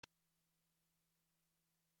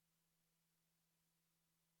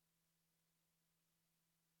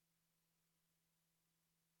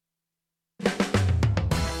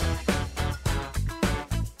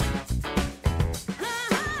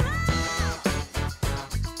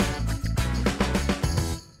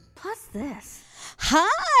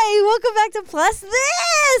Hi, welcome back to Plus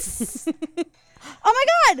This. Oh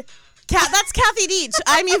my God. That's Kathy Deach.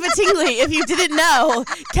 I'm Eva Tingley. If you didn't know,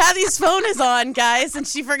 Kathy's phone is on, guys, and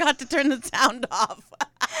she forgot to turn the sound off.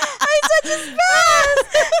 I'm such a spaz.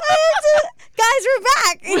 Guys, we're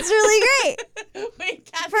back. It's really great. Wait,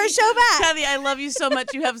 Kathy. First show back. Kathy, I love you so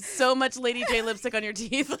much. You have so much Lady J lipstick on your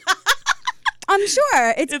teeth. I'm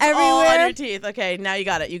sure. It's everywhere. All on your teeth. Okay, now you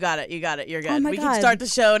got it. You're good. Oh my we God. can start the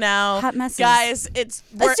show now. Hot messes. Guys, Let's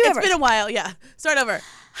do it's it. been a while. Yeah, start over.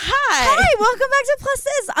 Hi, welcome back to Plus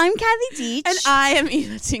This. I'm Kathy Deach. And I am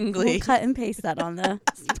Eva Tingley. We'll cut and paste that on the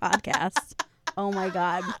podcast. Oh my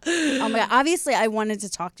God. Obviously, I wanted to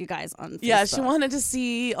talk to you guys on Facebook. Yeah, she wanted to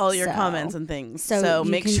see all your comments and things. So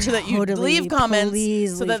make can sure that you totally, leave comments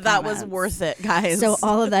please so leave that was comments. worth it, guys. So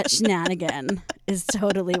all of that shenanigan is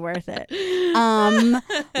totally worth it.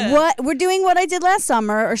 What we're doing what I did last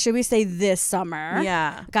summer, or should we say this summer?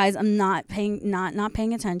 Yeah. Guys, I'm not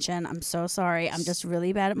paying attention. I'm so sorry. I'm just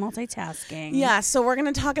really bad at multitasking. Yeah, so we're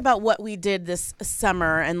going to talk about what we did this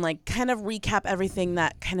summer and like kind of recap everything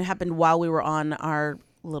that kind of happened while we were on our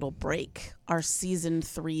little break, our season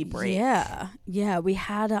 3 break. Yeah, we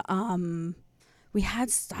had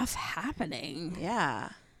stuff happening. Yeah.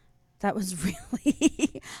 That was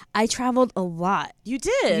really I traveled a lot. You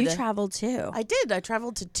did. You traveled too. I did. I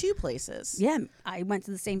traveled to 2 places. Yeah, I went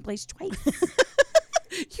to the same place twice.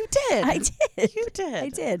 You did. I did. You did. I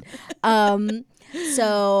did.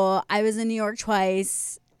 So I was in New York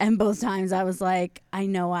twice, and both times I was like, I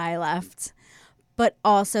know why I left. But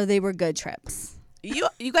also they were good trips. You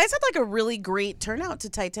guys had like a really great turnout to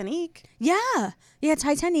Titanic. Yeah. Yeah,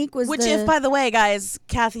 Titanic was if, by the way, guys,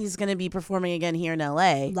 Kathy's going to be performing again here in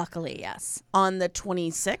LA. Luckily, yes. On the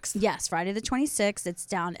 26th. Yes, Friday the 26th. It's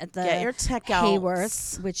down at the Get your checkouts.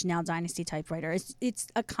 Hayworth, which now Dynasty Typewriter. It's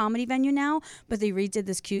a comedy venue now, but they redid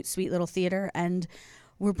this cute, sweet little theater, and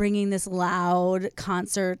we're bringing this loud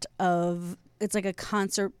concert of, it's like a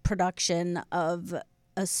concert production of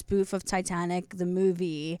a spoof of Titanic, the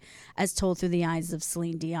movie, as told through the eyes of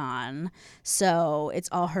Celine Dion. So it's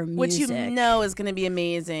all her music. Which you know is going to be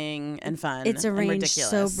amazing and fun. It's arranged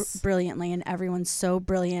so ridiculous. Brilliantly, and everyone's so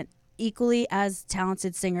brilliant, equally as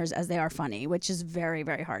talented singers as they are funny, which is very,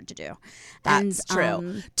 very hard to do. That's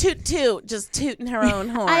true. Toot, just tooting her own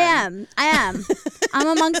horn. I am. I'm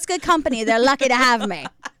amongst good company. They're lucky to have me.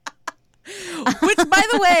 Which, by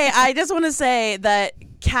the way, I just want to say that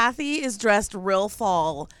Kathy is dressed real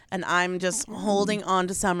fall, and I'm just holding on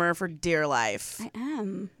to summer for dear life. I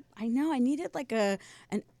am. I know. I needed like an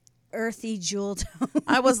earthy jewel tone.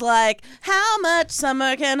 I was like, how much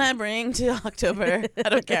summer can I bring to October?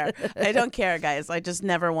 I don't care, guys. I just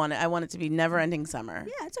never want it. I want it to be never-ending summer.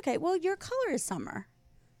 Yeah, it's okay. Well, your color is summer.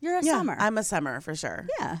 You're a Yeah, summer. I'm a summer for sure.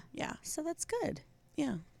 Yeah. So that's good.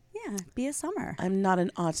 Yeah. Yeah, be a summer. I'm not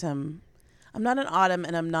an autumn. I'm not an autumn,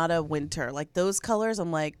 and I'm not a winter. Like those colors,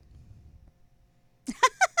 I'm like.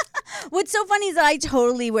 What's so funny is that I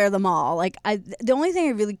totally wear them all. Like the only thing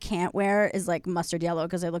I really can't wear is like mustard yellow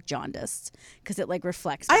because I look jaundiced because it like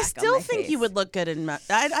reflects back I still on my think face. you would look good in.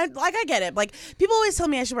 I get it. Like people always tell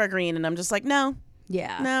me I should wear green, and I'm just like, no.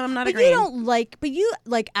 Yeah. No, I'm not a But green. you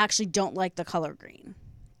actually don't like the color green.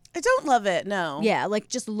 I don't love it. No. Yeah, like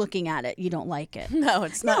just looking at it, you don't like it. No,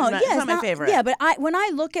 it's not. It's not my favorite. Yeah, but when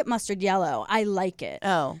I look at mustard yellow, I like it.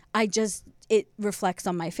 Oh. It reflects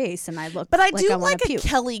on my face, and I look. But I like do I like a puke.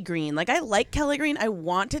 Kelly green. Like I like Kelly green. I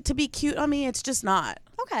want it to be cute on me. It's just not.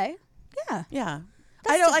 Okay. Yeah. Yeah.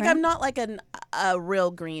 That's I don't like. different. I'm not like a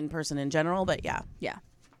real green person in general, but yeah. Yeah.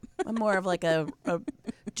 I'm more of like a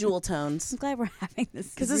jewel tones I'm glad we're having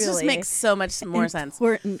this because this really just makes so much more sense.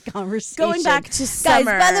 important conversation. Going back to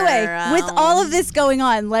summer, guys. By the way, with all of this going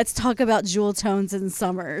on, let's talk about jewel tones and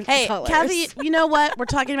summer. Hey, colors. Kathy, you know what? We're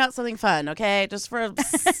talking about something fun, okay? Just for a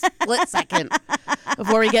split second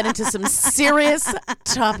before we get into some serious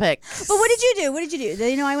topics. But what did you do?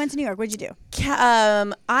 You know, I went to New York. What did you do?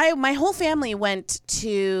 My whole family went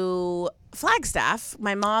to Flagstaff.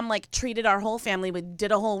 My mom treated our whole family. We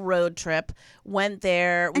did a whole road trip. Went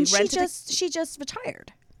there. And she just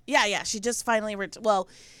retired. Yeah. She just finally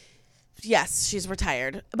yes, she's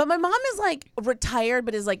retired. But my mom is retired,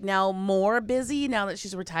 but is now more busy now that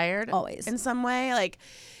she's retired. Always. In some way.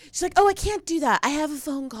 She's like, oh, I can't do that. I have a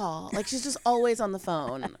phone call. She's just always on the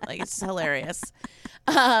phone. It's hilarious.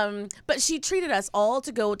 But she treated us all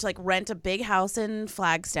to go to rent a big house in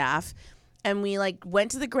Flagstaff. And we went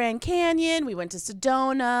to the Grand Canyon. We went to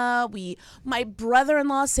Sedona. My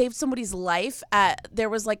brother-in-law saved somebody's life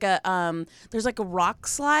there's a rock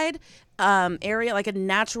slide area, a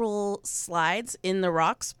natural slides in the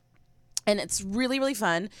rocks. And it's really, really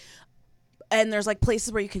fun. and there's like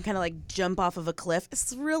places where you can kind of like jump off of a cliff.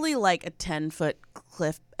 It's really like a 10-foot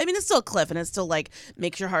cliff. I mean, it's still a cliff, and it still like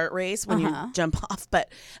makes your heart race when you jump off,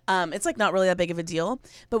 but it's like not really that big of a deal.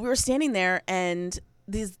 But we were standing there, and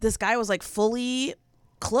this guy was like fully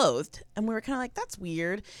clothed, and we were kind of like, that's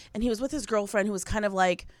weird. And he was with his girlfriend, who was kind of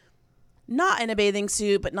like not in a bathing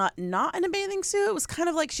suit, but not in a bathing suit. It was kind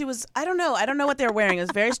of like she was, I don't know what they were wearing. It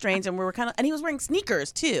was very strange. And we were and he was wearing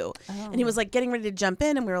sneakers too. And he was like getting ready to jump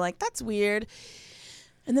in, and we were like, that's weird.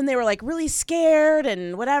 And then they were like really scared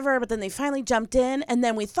and whatever, but then they finally jumped in, and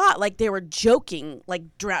then we thought like they were joking, like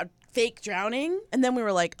fake drowning. And then we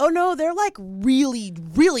were like, oh no, they're like really,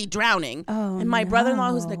 really drowning. And my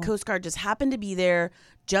brother-in-law, who's in the Coast Guard, just happened to be there,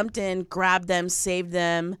 jumped in, grabbed them, saved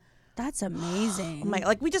them. That's amazing. Oh my,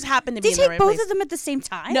 like we just happened to be in the Did he right take both place. of them at the same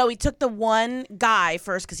time? No, he took the one guy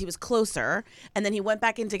first because he was closer, and then he went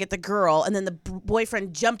back in to get the girl, and then the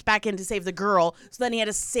boyfriend jumped back in to save the girl, so then he had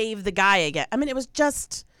to save the guy again. I mean, it was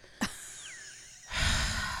just...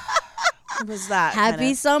 It was that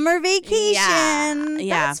Happy summer vacation.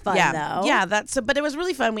 Yeah. That's fun, though. Yeah, but it was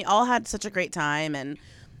really fun. We all had such a great time, and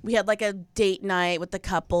we had like a date night with the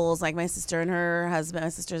couples, like my sister and her husband, my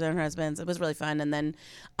sisters and her husbands. It was really fun. And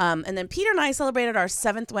then Peter and I celebrated our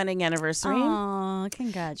 7th wedding anniversary. Oh,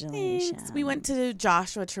 congratulations. Thanks. We went to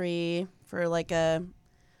Joshua Tree for like a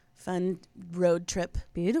fun road trip.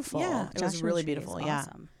 Beautiful. Yeah, it was Joshua really Tree beautiful. is Yeah.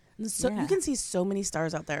 awesome. So Yeah. you can see so many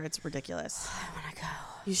stars out there. It's ridiculous. I want to go.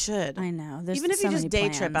 You should. I know. There's Even if so you just many day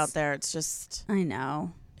plans. trip out there, it's just, I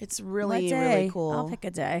know. it's What really, day? really cool. I'll pick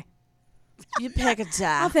a day. You pick a day.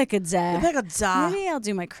 I'll pick a day. You pick a day. Maybe I'll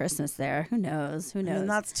do my Christmas there. Who knows? Who I knows? mean,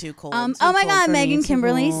 that's too cold. oh Too my cold God, for me, Megan too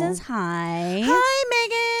Kimberly cold. says hi. Hi,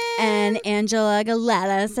 Megan. And Angela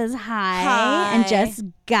Galetta says hi. Hi. And Jess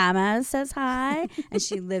Gama says hi. And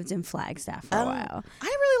she lived in Flagstaff for a while. I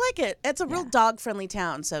really like it. It's a real dog-friendly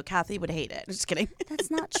town, so Kathy would hate it. Just kidding. That's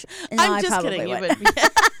not true. I'm just kidding. You would.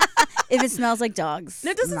 If it smells like dogs.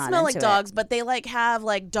 No, it doesn't I'm not smell like into it. dogs, but they like have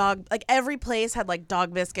like dog. Like every place had like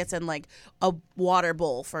dog biscuits and like a water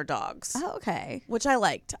bowl for dogs, Oh, okay. which I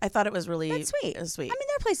liked. I thought it was really That's sweet. It was sweet. I mean,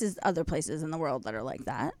 there are other places in the world that are like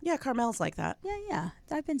that. Yeah, Carmel's like that. Yeah.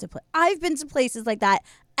 I've been to places like that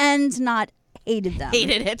and not hated them.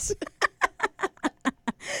 Hated it.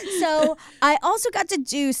 So I also got to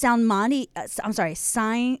do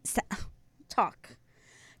talk.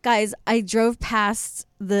 Guys, I drove past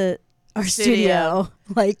our studio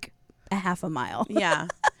like a half a mile. Yeah,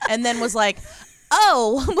 and then was like,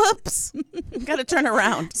 oh, whoops, got to turn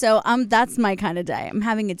around. So that's my kind of day. I'm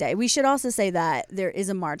having a day. We should also say that there is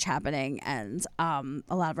a march happening, and a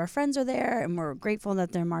lot of our friends are there, and we're grateful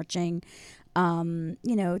that they're marching,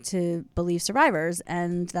 to Believe Survivors,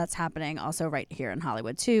 and that's happening also right here in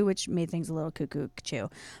Hollywood too, which made things a little cuckoo.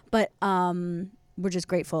 But we're just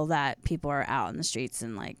grateful that people are out in the streets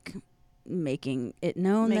and like making it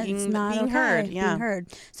known that it's not being okay, heard. being Yeah. heard.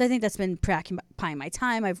 So I think that's been preoccupying my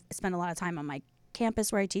time. I've spent a lot of time on my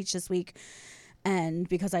campus where I teach this week, and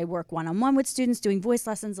because I work one-on-one with students doing voice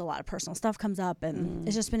lessons, a lot of personal stuff comes up, and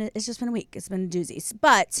it's just been a week. It's been doozies.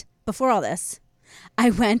 But before all this,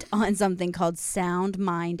 I went on something called Sound,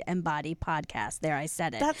 Mind, and Body podcast. There, I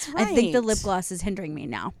said it. That's I think the right. lip gloss is hindering me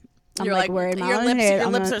now. I'm You're like worried your about lips. it. Your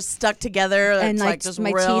I'm lips gonna- are stuck together. and It's like like just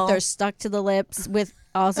my real. teeth are stuck to the lips with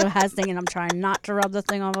also has thing, and I'm trying not to rub the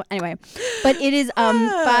thing off. Anyway, but it is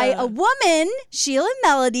by a woman, Sheila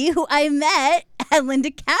Melody, who I met at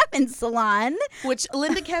Linda Cameron's salon. Which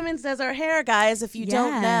Linda Kemmons does our hair, guys. If you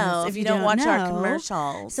don't Yes, know, if you don't watch our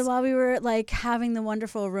commercials. So while we were like having the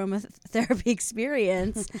wonderful aromatherapy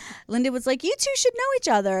experience, Linda was like, "You two should know each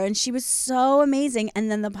other," and she was so amazing.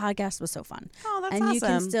 And then the podcast was so fun. Oh, that's and awesome. you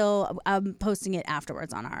can still posting it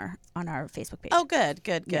afterwards on our Facebook page. Oh, good.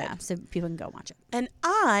 Yeah, so people can go watch it. And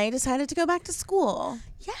I decided to go back to school.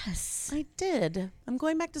 Yes. I did. I'm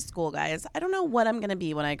going back to school, guys. I don't know what I'm going to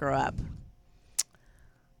be when I grow up.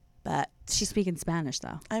 But She's speaking Spanish,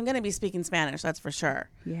 though. I'm going to be speaking Spanish, that's for sure.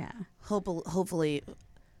 Yeah. Hopefully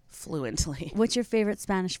fluently. What's your favorite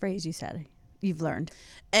Spanish phrase you said you've learned?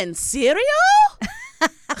 En serio?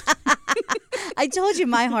 I told you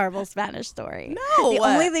my horrible Spanish story. No. The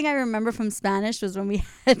only thing I remember from Spanish was when we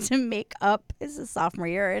had to make up, this is sophomore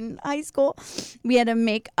year in high school, we had to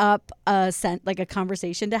make up a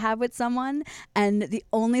conversation to have with someone. And the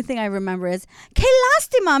only thing I remember is, que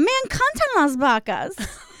lástima, me encantan las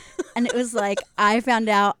vacas. And it was like, I found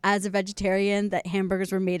out as a vegetarian that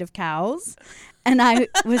hamburgers were made of cows. And I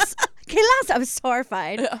was, que lástima, I was so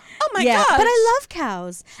horrified. Oh my yeah, gosh. but I love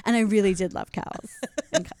cows. And I really did love cows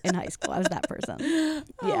in high school. I was that person. Oh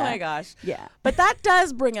my gosh. Yeah. But that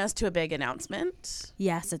does bring us to a big announcement.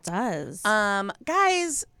 Yes, it does.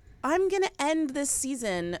 Guys, I'm going to end this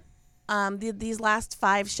season. These last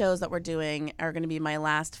 5 shows that we're doing are going to be my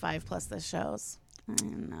last 5 plus this shows. I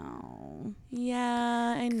know.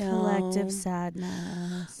 Yeah, I know. Collective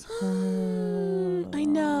sadness. I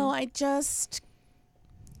know. I just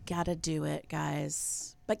gotta do it,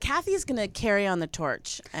 guys. But Kathy's going to carry on the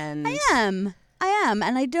torch. And I am.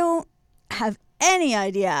 And I don't have any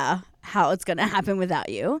idea how it's going to happen without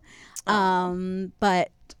you.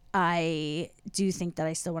 But I do think that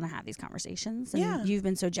I still want to have these conversations. And you've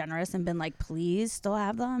been so generous and been like, please still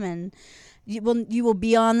have them. And you will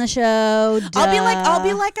be on the show. Duh.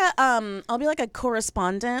 I'll be like a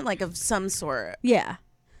correspondent, like of some sort. Yeah.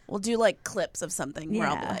 We'll do like clips of something where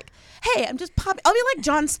I'll be like, hey, I'm just popping. I'll be like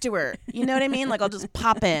Jon Stewart. You know what I mean? Like I'll just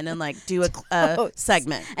pop in and like do a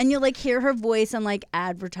segment. And you'll like hear her voice on like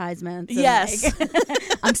advertisements. Yes. Like,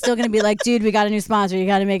 I'm still going to be like, dude, we got a new sponsor. You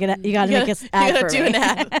got to make it. You got to make us ad for do me. an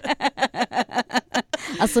ad.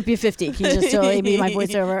 I'll slip you 50. Can you just totally be my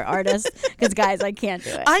voiceover artist? Because guys, I can't do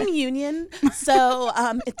it. I'm union, so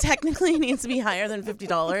it technically needs to be higher than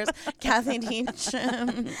 $50. Kathy Deach.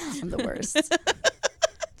 I'm the worst.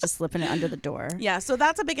 Just slipping it under the door. Yeah, so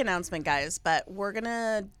that's a big announcement, guys. But we're going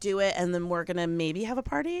to do it, and then we're going to maybe have a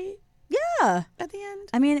party Yeah. at the end.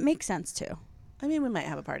 I mean, it makes sense, too. I mean, we might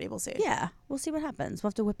have a party. We'll see. Yeah. We'll see what happens. We'll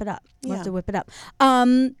have to whip it up. We'll Yeah. have to whip it up.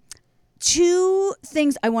 2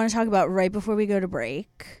 things I want to talk about right before we go to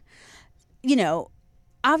break. You know,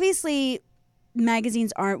 obviously,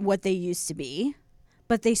 magazines aren't what they used to be,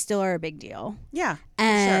 but they still are a big deal. Yeah,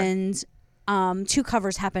 And 2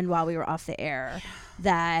 covers happened while we were off the air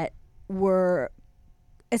that were,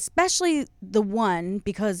 especially the one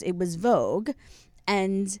because it was Vogue,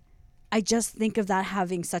 and I just think of that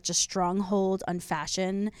having such a stronghold on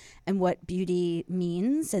fashion and what beauty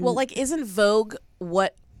means. And well, like, isn't Vogue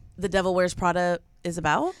what The Devil Wears Prada is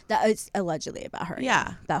about? that it's allegedly about her.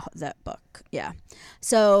 Yeah. That book. Yeah.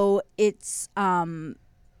 So it's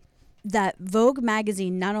that Vogue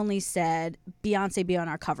magazine not only said Beyonce be on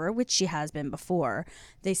our cover, which she has been before,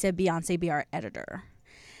 they said Beyonce be our editor.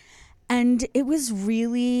 And it was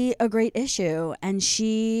really a great issue. And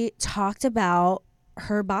she talked about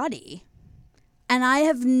her body. And I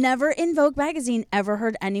have never in Vogue magazine ever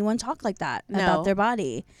heard anyone talk like that about their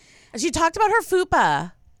body. She talked about her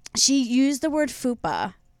fupa. She used the word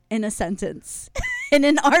fupa in a sentence in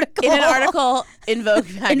an article. In Vogue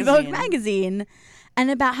magazine. In Vogue magazine. And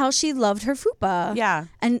about how she loved her fupa. Yeah.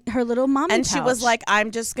 And her little mommy And pouch. she was like,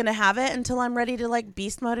 I'm just going to have it until I'm ready to like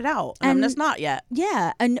beast mode it out. And I'm just not yet.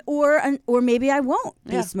 Yeah. Or maybe I won't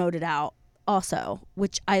beast mode it out also,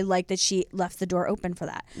 which I like that she left the door open for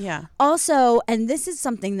that. Yeah. Also, and this is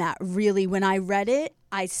something that really, when I read it,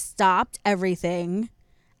 I stopped everything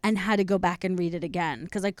and had to go back and read it again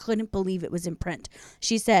because I couldn't believe it was in print.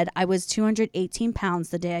 She said, I was 218 pounds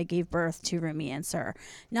the day I gave birth to Rumi and Sir.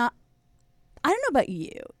 Now, I don't know about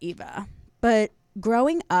you, Eva, but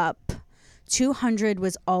growing up, 200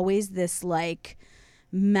 was always this like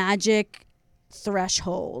magic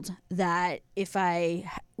threshold that if I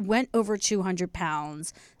went over 200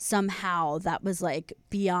 pounds, somehow that was like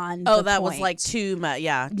beyond the that point. was like too much.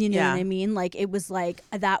 Yeah. You know what I mean? Like it was like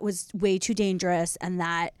that was way too dangerous, and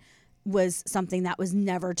that was something that was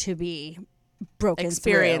never to be broken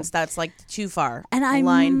experience through. That's like too far. And the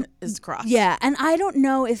line is crossed. Yeah, and I don't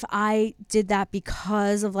know if I did that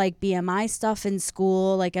because of like BMI stuff in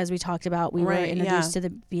school. Like as we talked about, we were introduced to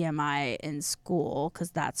the BMI in school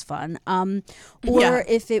because that's fun. Or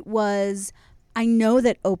if it was, I know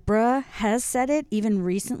that Oprah has said it even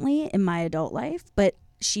recently in my adult life, but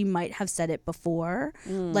she might have said it before.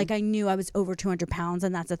 Like I knew I was over 200 pounds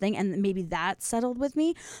and that's a thing. And maybe that settled with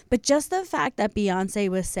me. But just the fact that Beyonce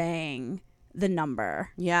was saying the number.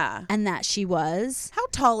 Yeah. And that she was. How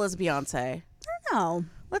tall is Beyonce? I don't know.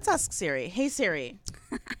 Let's ask Siri. Hey, Siri.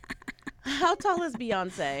 How tall is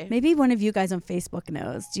Beyonce? Maybe one of you guys on Facebook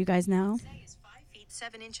knows. Do you guys know? Is 5 feet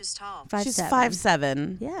 7 inches tall. 5'7". She's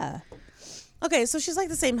 5'7". Yeah. Okay, so she's like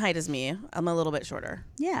the same height as me. I'm a little bit shorter.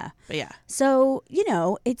 Yeah. But yeah. So, you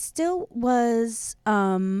know, it still was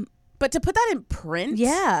But to put that in print?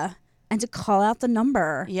 yeah. And to call out the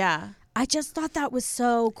number. Yeah. I just thought that was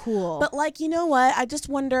so cool. But like, you know what? I just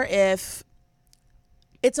wonder if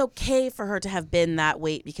it's okay for her to have been that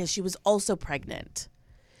weight because she was also pregnant.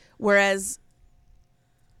 Whereas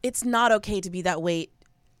it's not okay to be that weight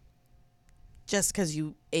just because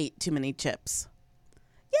you ate too many chips.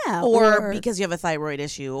 yeah. Or because you have a thyroid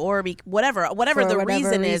issue or whatever for the whatever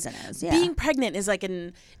reason is. yeah. Being pregnant is like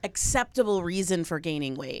an acceptable reason for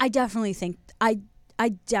gaining weight. I definitely think I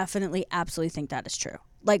definitely absolutely think that is true.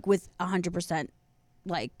 Like with 100%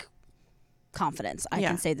 like confidence, I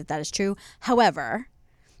can say that is true. However,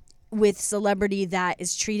 with celebrity that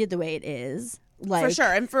is treated the way it is. Like, for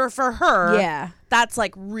sure. And for her, Yeah. that's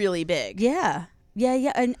like really big. Yeah.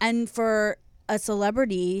 And for a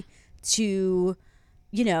celebrity to,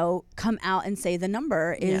 come out and say the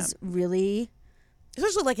number is really,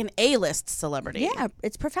 Especially like an A-list celebrity. yeah,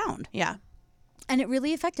 it's profound. Yeah. And it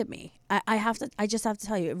really affected me. I just have to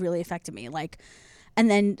tell you, it really affected me. Like, and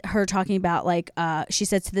then her talking about like, she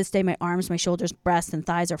said, to this day, my arms, my shoulders, breasts, and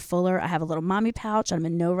thighs are fuller. I have a little mommy pouch. I'm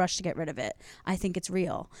in no rush to get rid of it. I think it's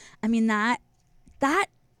real. I mean, that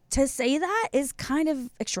to say that is kind of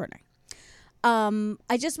extraordinary.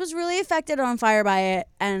 I just was really affected, on fire by it,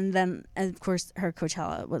 and then of course her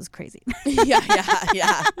Coachella was crazy. yeah.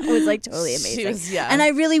 It was like totally amazing. She was, yeah. And I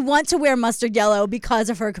really want to wear mustard yellow because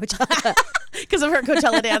of her Coachella. Because of her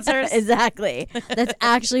Coachella dancers. Exactly. That's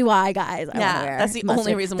actually why, guys. I Yeah, wanna wear that's the mustard.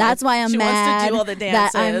 only reason why That's why I'm she wants to mad do all the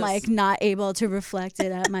that I'm dances. like not able to reflect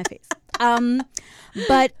it at my face.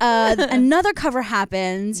 But another cover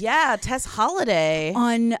happened Yeah, Tess Holiday.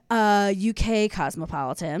 on UK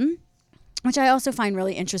Cosmopolitan, which I also find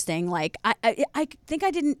really interesting. Like I think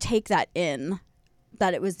I didn't take that in,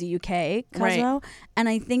 that it was the UK Cosmo, Right. and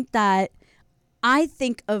I think that I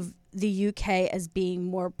think of the UK as being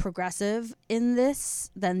more progressive in this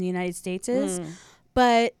than the United States is,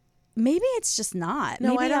 but maybe it's just not.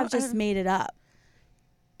 No, maybe I don't- I've just made it up.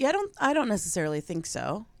 Yeah, I don't necessarily think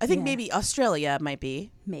so. I think Yeah. maybe Australia might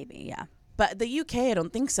be. Maybe, yeah. But the UK, I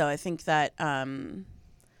don't think so. I think that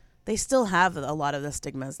they still have a lot of the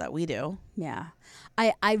stigmas that we do. Yeah.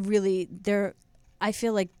 I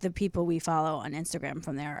feel like the people we follow on Instagram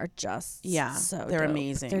from there are just so they're dope.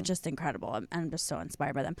 amazing. They're just incredible. I'm just so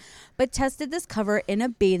inspired by them. But Tess did this cover in a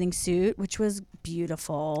bathing suit, which was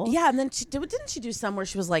beautiful. Yeah, and then didn't she do some where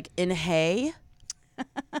she was like in hay? I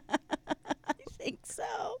think so.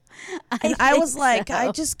 And I was think like, so.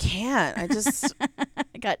 I just can't. I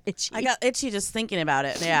got itchy. I got itchy just thinking about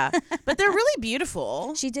it. Yeah, but they're really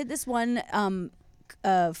beautiful. She did this one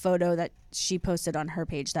photo that she posted on her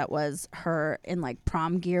page that was her in like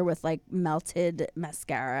prom gear with like melted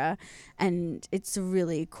mascara, and it's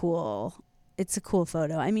really cool. It's a cool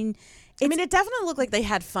photo. I mean, it definitely looked like they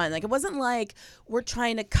had fun. Like, it wasn't like we're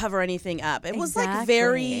trying to cover anything up. It was like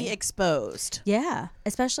very Exactly. exposed. yeah,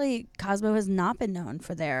 especially Cosmo has not been known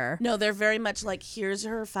for their No, they're very much like, here's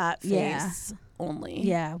her fat face Yeah. only.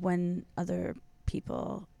 yeah, when other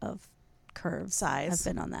people of curves Size. have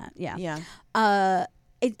been on that. Yeah. Yeah.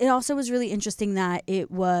 It also was really interesting that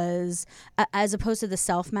it was as opposed to the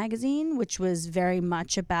Self magazine, which was very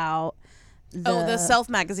much about The Self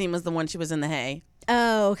magazine was the one she was in the hay.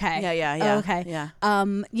 Oh, okay. Yeah. Oh, okay. Yeah.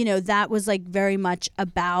 That was like very much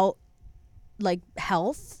about like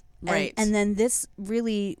health. Right. And then this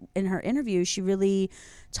really, in her interview, she really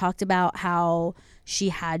talked about how she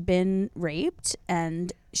had been raped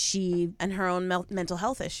and And her own mental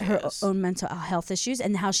health issues. her own mental health issues,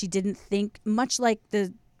 and how she didn't think, much like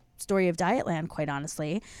the story of Dietland, quite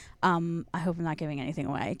honestly. I hope I'm not giving anything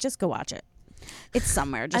away. Just go watch it. It's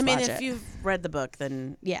somewhere. Just watch if it. you've read the book,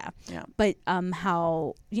 then Yeah. Yeah. But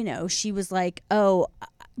how, she was like, oh,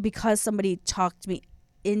 because somebody talked me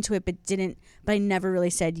into it, but I never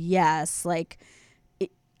really said yes. Like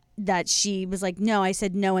that she was like, no, I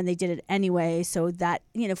said no, and they did it anyway. So that,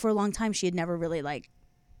 for a long time, she had never really like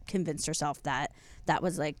convinced herself that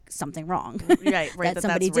was like something wrong. right, that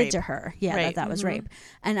somebody that's did rape. to her. Yeah, Right. that was rape.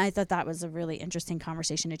 And I thought that was a really interesting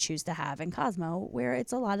conversation to choose to have in Cosmo, where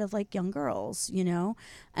it's a lot of like young girls,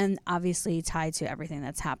 and obviously tied to everything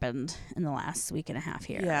that's happened in the last week and a half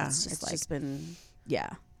here. Yeah, It's just like, just been.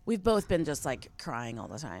 yeah. We've both been just like crying all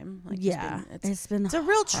the time. Like, Yeah. It's been a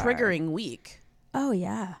real hard. triggering week. Oh,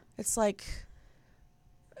 yeah. It's like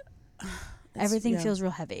Everything yeah. feels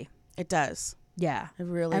real heavy. It does. Yeah. It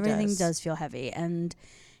really Everything does feel heavy. And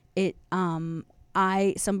it,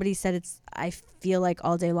 somebody said I feel like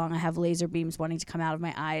all day long I have laser beams wanting to come out of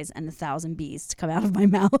my eyes and 1,000 bees to come out of my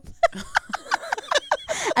mouth.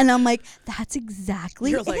 And I'm like, that's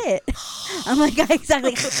exactly You're like, it. I'm like,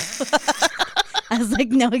 I was like,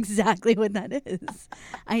 know exactly what that is.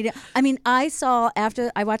 I mean, I saw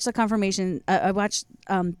after I watched the confirmation, I watched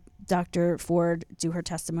Dr. Ford do her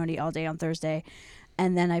testimony all day on Thursday.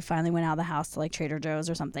 And then I finally went out of the house to like Trader Joe's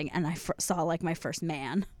or something. And I saw like my first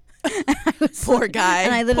man. Poor guy.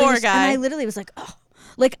 And I literally Poor and guy. I literally was like, oh,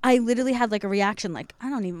 like I literally had like a reaction. Like,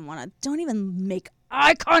 don't even make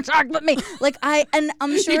eye contact with me. Like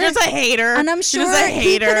I'm sure You're just a hater. And I'm You're sure just a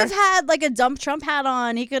he hater. could have had like a dump Trump hat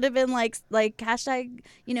on. He could have been like hashtag,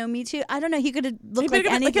 me too. I don't know. He could have looked like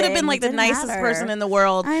anything. He could have been like It the didn't nicest matter. person in the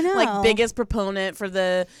world. I know. Like biggest proponent for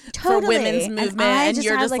Totally. women's And movement. I And just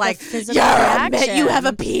you're had, just like, a like, physical yeah, reaction. you have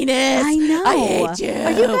a penis. I know. I hate you.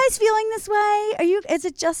 Are you guys feeling this way? Is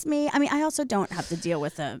it just me? I mean, I also don't have to deal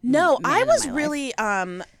with a No, man I in was my life. really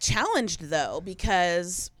challenged though,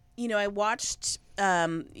 because I watched.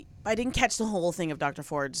 I didn't catch the whole thing of Dr.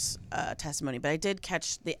 Ford's testimony, but I did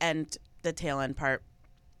catch the tail end part,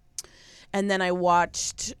 and then I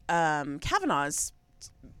watched Kavanaugh's,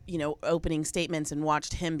 opening statements and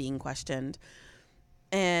watched him being questioned.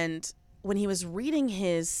 And when he was reading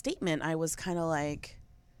his statement, I was kind of like,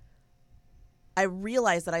 I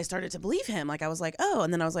realized that I started to believe him. Like I was like, oh,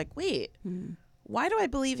 and then I was like, wait, why do I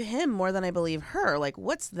believe him more than I believe her? Like,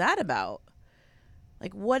 what's that about?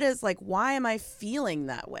 Like, why am I feeling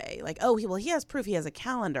that way? Like, oh, he has proof, he has a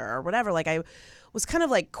calendar or whatever. Like, I was kind of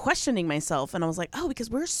like questioning myself, and I was like, oh, because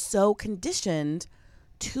we're so conditioned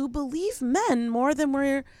to believe men more than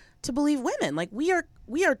we're to believe women. Like, we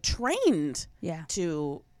are trained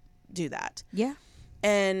to do that. Yeah.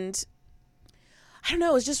 And I don't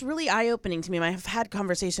know, it was just really eye-opening to me. I've had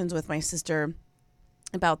conversations with my sister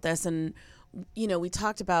about this, and, we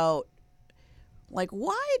talked about, like,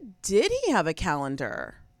 why did he have a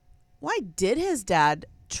calendar? Why did his dad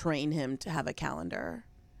train him to have a calendar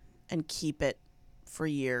and keep it for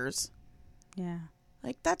years? Yeah.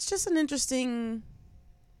 Like, that's just an interesting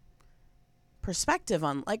perspective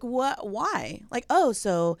on, like, why? Like, oh,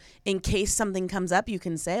 so in case something comes up, you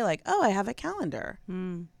can say, like, oh, I have a calendar.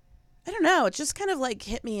 I don't know. It just kind of, like,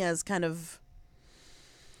 hit me as kind of,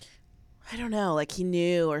 I don't know, like he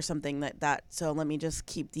knew or something that so let me just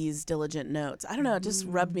keep these diligent notes. I don't know, it just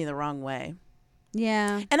rubbed me the wrong way.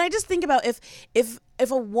 Yeah. And I just think about if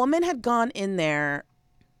a woman had gone in there,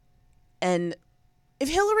 and if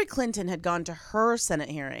Hillary Clinton had gone to her Senate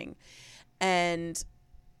hearing and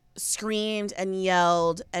screamed and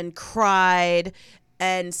yelled and cried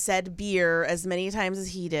and said beer as many times as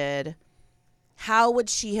he did, how would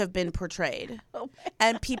she have been portrayed?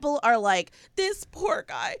 And people are like, this poor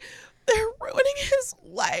guy, they're ruining his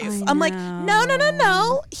life. I'm like,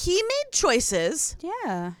 no. He made choices.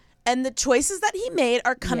 Yeah. And the choices that he made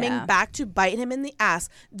are coming back to bite him in the ass.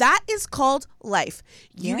 That is called life.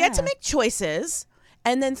 You get to make choices,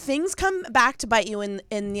 and then things come back to bite you in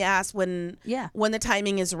the ass when the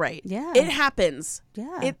timing is right. Yeah. It happens.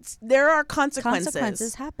 Yeah. There are consequences.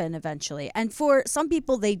 Consequences happen eventually. And for some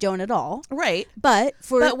people, they don't at all. Right. But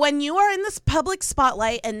when you are in this public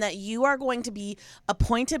spotlight and that you are going to be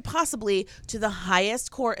appointed possibly to the highest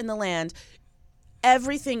court in the land,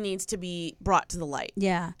 everything needs to be brought to the light.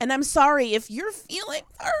 Yeah. And I'm sorry if you're feeling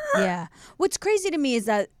hurt. Yeah. What's crazy to me is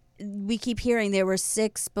that we keep hearing there were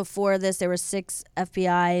 6 before this. There were 6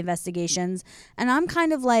 FBI investigations. And I'm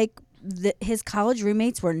kind of like, his college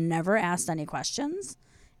roommates were never asked any questions.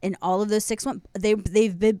 In all of those 6 months,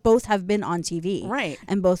 both have been on TV. Right.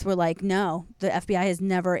 And both were like, no, the FBI has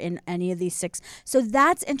never in any of these 6. So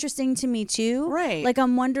that's interesting to me too. Right. Like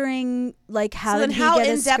I'm wondering, like how did he how get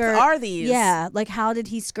in his depth skirt? are these? Yeah. Like how did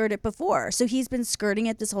he skirt it before? So he's been skirting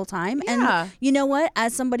it this whole time. Yeah. And you know what?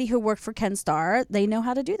 As somebody who worked for Ken Starr, they know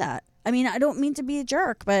how to do that. I mean, I don't mean to be a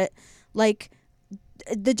jerk, but like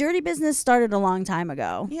the dirty business started a long time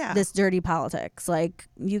ago. Yeah. This dirty politics. Like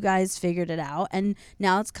you guys figured it out and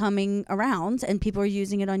now it's coming around and people are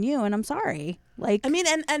using it on you and I'm sorry. Like I mean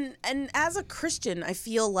and as a Christian, I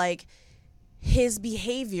feel like his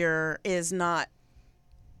behavior is not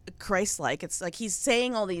Christ-like. It's like he's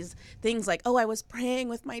saying all these things like, "Oh, I was praying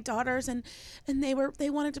with my daughters and they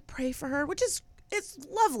wanted to pray for her," which is it's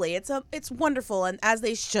lovely. It's wonderful and as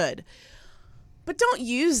they should. But don't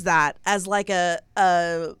use that as like a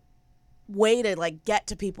way to like get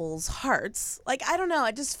to people's hearts. Like I don't know,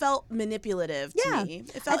 it just felt manipulative to me.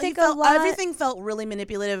 It felt, I think everything felt really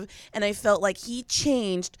manipulative, and I felt like he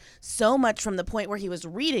changed so much from the point where he was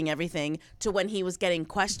reading everything to when he was getting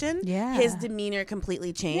questioned. Yeah. His demeanor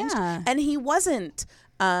completely changed, Yeah. and he wasn't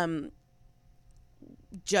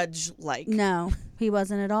judge-like. no, he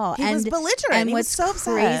wasn't at all. He was belligerent. And He was what's so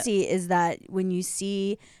upset. crazy is that when you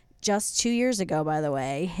see just 2 years ago, by the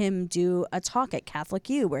way, him do a talk at Catholic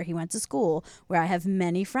U where he went to school, where I have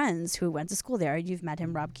many friends who went to school there. You've met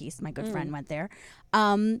him, Rob Keast, my good friend, went there.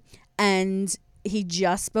 And he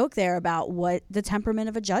just spoke there about what the temperament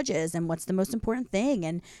of a judge is and what's the most important thing.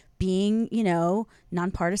 And being,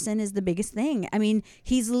 nonpartisan is the biggest thing. I mean,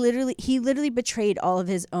 he literally betrayed all of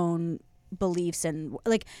his own beliefs and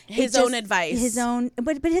like His own advice. his own,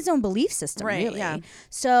 but his own belief system, Right, really. yeah.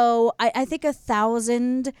 So I think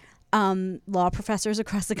 1,000 law professors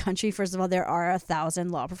across the country. First of all, there are 1,000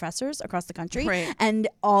 law professors across the country, Right. and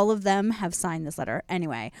all of them have signed this letter.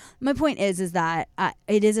 Anyway, my point is that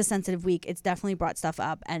it is a sensitive week. It's definitely brought stuff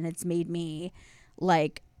up, and it's made me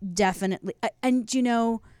like definitely. And you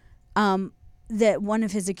know, that one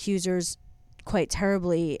of his accusers, quite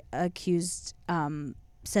terribly accused,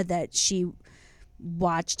 said that she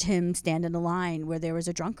watched him stand in a line where there was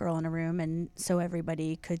a drunk girl in a room, and so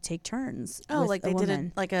everybody could take turns. Oh, with like a they did woman.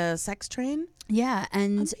 it like a sex train? Yeah,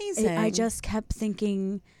 and Amazing. I just kept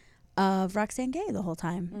thinking of Roxane Gay the whole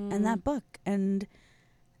time and that book. And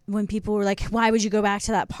when people were like, "Why would you go back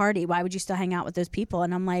to that party? Why would you still hang out with those people?"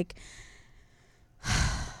 And I'm like,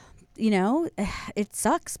 you know, it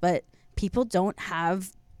sucks, but people don't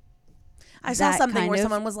have. I saw that something kind where of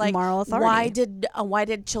someone was like, moral authority. why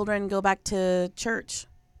did children go back to church?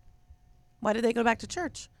 Why did they go back to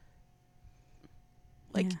church?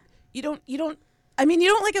 Like, Yeah. you don't I mean, you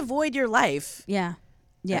don't like avoid your life. Yeah.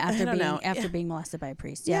 Yeah, I after don't being know. after Yeah. being molested by a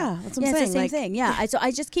priest. Yeah, that's what I'm It's saying. the same Like, thing. Yeah. So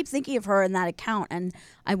I just keep thinking of her in that account, and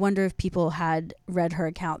I wonder if people had read her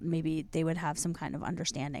account, maybe they would have some kind of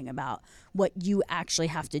understanding about what you actually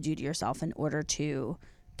have to do to yourself in order to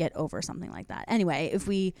get over something like that. Anyway, if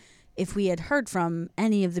we had heard from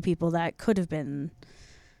any of the people that could have been,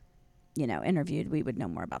 you know, interviewed, we would know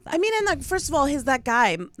more about that. I mean, and like, first of all, that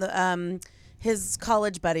guy, his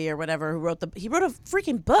college buddy or whatever, who wrote a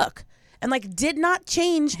freaking book and like did not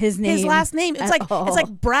change His name last name. It's at like all. it's like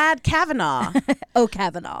Brad Kavanaugh. Oh,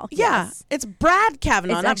 Kavanaugh. Yeah, Yes. it's Brad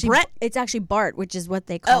Kavanaugh, It's not actually, Brett. it's actually Bart, which is what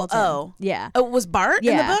they called him. Oh. Yeah. Oh, was Bart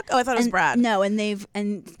in the book? Oh, I thought it was And- Brad. No, and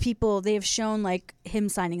they've shown like him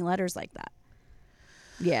signing letters like that.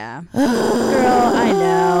 Yeah. Girl, I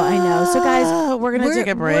know. So guys, we're gonna take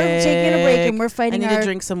a break. We're taking a break, and we're fighting I need our to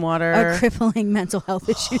drink some water. our crippling mental health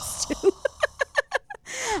issues too.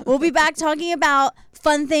 We'll be back talking about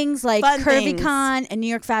fun things like Fun things. CurvyCon and New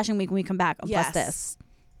York Fashion Week when we come back on Yes. Plus This.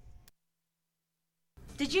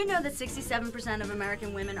 Did you know that 67% of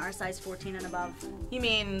American women are size 14 and above? You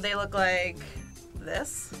mean they look like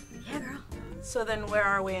this? Yeah, girl. So then where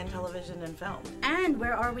are we in television and film? And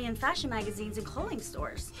where are we in fashion magazines and clothing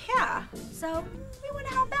stores? Yeah. So we want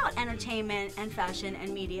to help out entertainment and fashion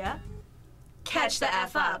and media. Catch the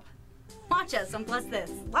F up. Watch us on Plus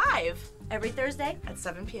This Live every Thursday at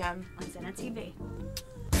 7 p.m. on Senate TV.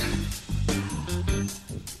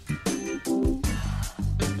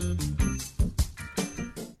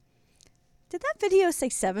 Did that video say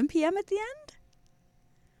 7 p.m. at the end?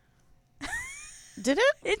 Did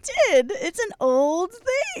it? It did. It's an old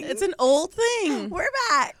thing. It's an old thing. We're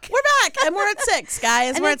back. We're back, and we're at 6,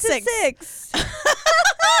 guys. And we're it's at a 6.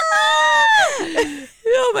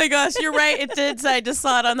 Oh my gosh, you're right. It did. I just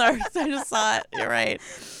saw it on our. I just saw it. You're right.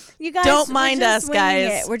 You guys Don't we're mind just us, winging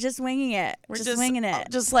guys. it. We're just winging it. We're just winging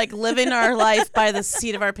it. Just like living our life by the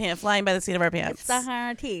seat of our pants, flying by the seat of our pants. Stuck on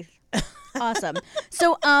our teeth. Awesome.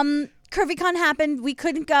 So, CurvyCon happened. We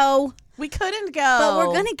couldn't go, We couldn't go, but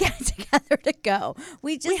we're gonna get together to go.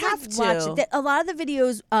 We just have watch to. it. A lot of the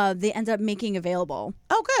videos they end up making available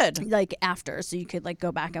Oh, good. like after, so you could like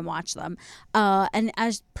go back and watch them. And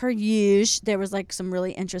as per usual, there was like some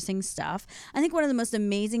really interesting stuff. I think one of the most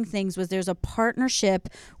amazing things was there's a partnership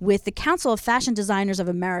with the Council of Fashion Designers of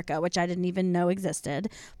America, which I didn't even know existed,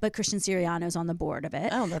 but Christian Siriano is on the board of it.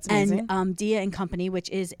 Oh, that's amazing. And Dia and Company, which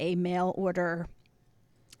is a mail order,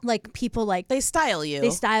 like people like They style you. they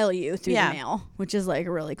style you through Yeah. the mail, which is like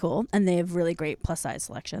really cool, and they have really great plus size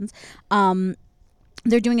selections.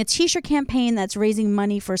 They're doing a t-shirt campaign that's raising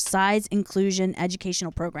money for size inclusion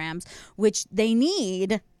educational programs, which they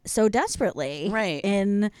need so desperately. Right.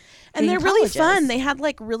 And they're really fun. They had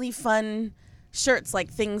like really fun shirts, like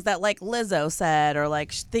things that like Lizzo said, or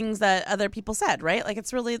like things that other people said. Right? Like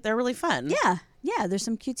they're really fun. yeah, there's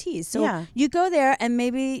some cuties. So Yeah. you go there and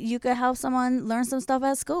maybe you could help someone learn some stuff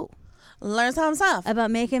at school Learn some stuff. about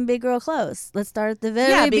making big girl clothes. Let's start at the very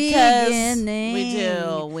Yeah, because beginning.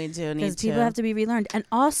 we do need Because to. people have to be relearned. And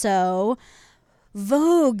also,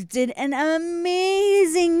 Vogue did an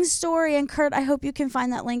amazing story. And Kurt, I hope you can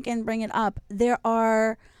find that link and bring it up. There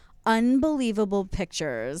are unbelievable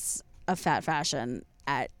pictures of fat fashion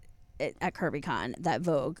at CurvyCon that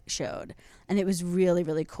Vogue showed, and it was really,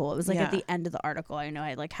 really cool. It was like at Yeah. the end of the article. I know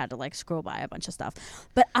I like had to like scroll by a bunch of stuff,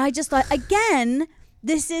 but I just thought, again,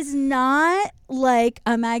 this is not like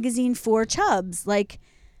a magazine for chubs. Like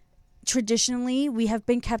traditionally, we have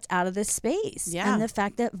been kept out of this space. Yeah. And the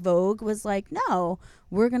fact that Vogue was like, no,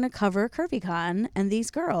 we're gonna cover CurvyCon and these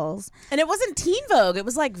girls. And it wasn't Teen Vogue. It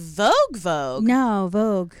was like Vogue. No,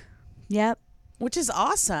 Vogue. Yep. which is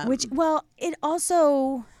awesome. Which, well, it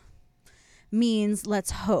also means,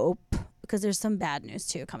 let's hope, because there's some bad news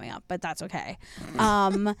too coming up, but that's okay.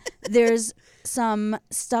 There's some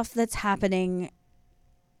stuff that's happening,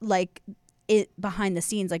 like it behind the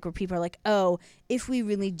scenes, like where people are like, oh, if we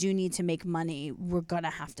really do need to make money, we're gonna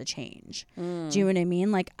have to change. Do you know what I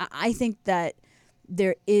mean? Like, I think that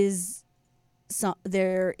there is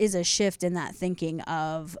a shift in that thinking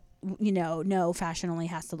of, no, fashion only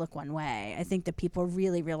has to look one way. I think that people are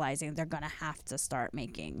really realizing they're going to have to start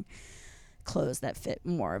making clothes that fit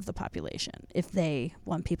more of the population if they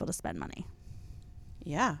want people to spend money.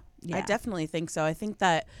 Yeah, I Yeah. definitely think so. I think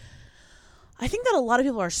that a lot of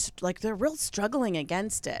people are like, they're real struggling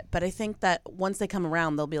against it. But I think that once they come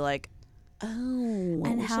around, they'll be like, oh,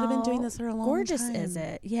 And we should have been doing this for a long gorgeous time. is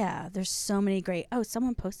it? Yeah, there's so many great. Oh,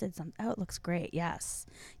 someone posted some. Oh, it looks great. Yes,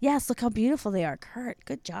 look how beautiful they are. Kurt,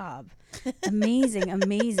 good job.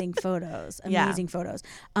 Amazing photos. Yeah. Amazing photos.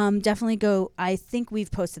 Definitely go. I think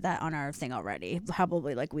we've posted that on our thing already,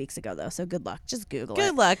 probably like weeks ago though. So good luck. Just Google it.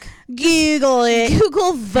 Good luck. Google it.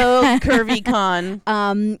 Google Vogue Curvy Con.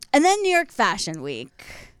 And then New York Fashion Week.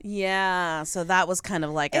 Yeah, so that was kind of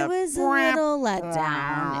like It was a little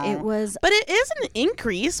letdown. It was. But it is an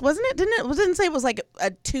increase, wasn't it? Didn't say it was like a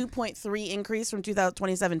 2.3 increase from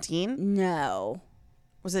 2017? No,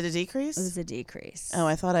 Was it a decrease? it was a decrease. Oh,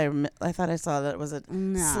 I thought I saw that it was a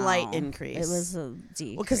No, slight increase. It was a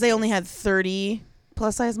decrease. Well, because they only had 30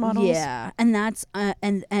 plus size models. Yeah, and that's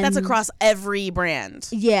and That's across every brand.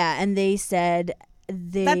 Yeah, and they said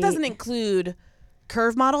That doesn't include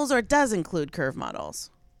curve models, or it does include curve models?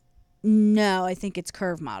 No, I think it's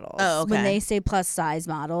curve models. Oh, okay. When they say plus size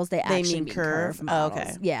models, they actually mean mean curve? curve Oh, models.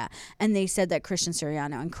 okay. Yeah, and they said that Christian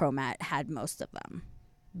Siriano and Chromat had most of them.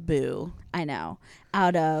 Boo. I know.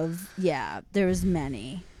 Out of there's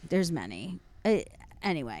many.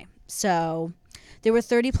 Anyway, so there were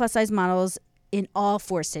 30 plus size models in all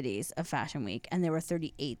 4 cities of Fashion Week, and there were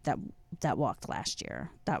 38 that walked last year.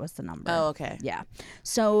 That was the number. Oh, okay. Yeah.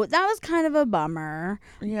 So that was kind of a bummer.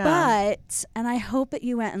 Yeah. But, and I hope that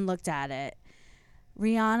you went and looked at it.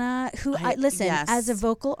 Rihanna, who listen, yes. as a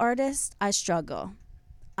vocal artist, I struggle.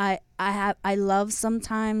 I love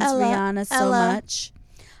sometimes Ella, Rihanna so Ella. much.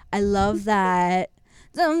 I love that.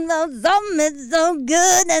 Some is so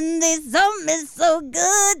good and this some is so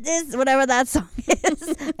good. This whatever that song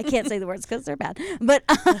is. I can't say the words because they're bad. But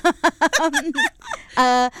must be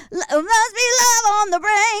love on the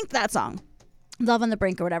brink. That song. Love on the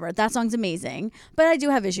Brink or whatever. That song's amazing. But I do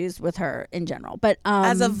have issues with her in general. But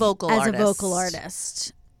As a vocal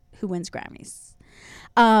artist who wins Grammys.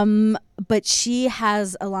 But she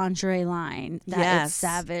has a lingerie line that Yes. is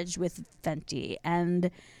savage with Fenty, and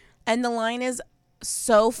And the line is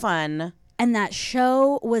so fun. that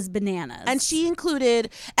show was bananas. And she included,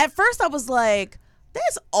 at first I was like,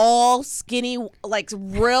 there's all skinny, like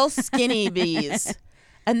real skinny bees.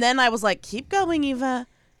 And then I was like, keep going, Eva.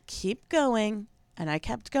 Keep going. And I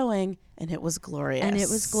kept going, and it was glorious. And it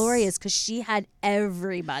was glorious because she had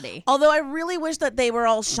everybody. Although I really wish that they were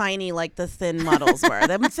all shiny like the thin models were.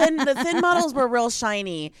 The thin models were real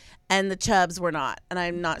shiny, and the chubs were not. And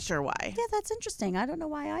I'm not sure why. Yeah, that's interesting. I don't know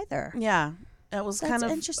why either. Yeah. That was That's kind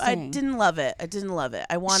of interesting. I didn't love it.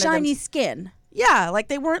 I wanted Shiny them. skin. Yeah, like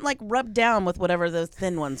they weren't like rubbed down with whatever those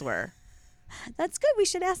thin ones were. That's good. We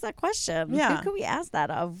should ask that question. Yeah. Who could we ask that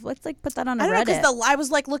of? Let's like put that on a I don't know, Reddit. because I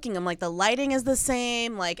was like looking. I'm like, the lighting is the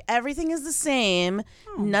same. Like everything is the same.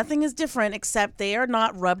 Oh. Nothing is different except they are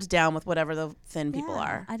not rubbed down with whatever the thin people Yeah,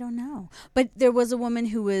 are. I don't know. But there was a woman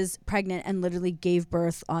who was pregnant and literally gave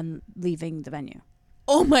birth on leaving the venue.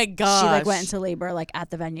 Oh my gosh! She like went into labor like at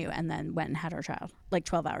the venue and then went and had her child like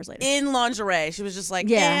 12 hours later. in lingerie. She was just like,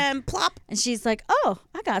 Yeah. and plop. And she's like, "Oh,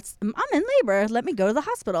 I'm in labor. Let me go to the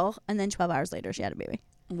hospital." And then 12 hours later, she had a baby.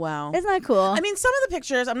 Wow. Isn't that cool? I mean, some of the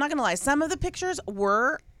pictures, I'm not going to lie, some of the pictures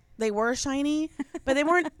were shiny, but they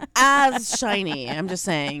weren't as shiny. I'm just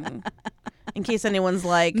saying. In case anyone's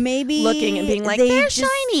like maybe looking and being like, they they're just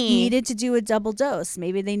shiny. needed to do a double dose.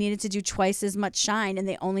 Maybe they needed to do twice as much shine, and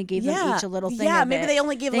they only gave them each a little thing. Yeah, of maybe it. they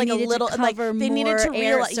only gave They like a needed to little, and like cover they needed to more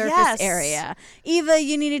air realize surface yes. area. Eva,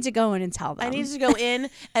 you needed to go in and tell them. I needed to go in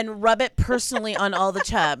and rub it personally on all the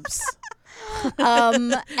chubs.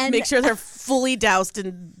 and Make sure they're fully doused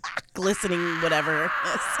in glistening whatever.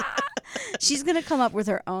 she's gonna come up with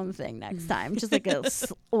her own thing next time, just like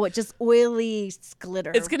just oily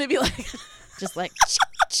glitter. It's gonna be like just like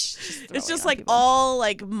it's just like all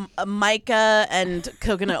like mica and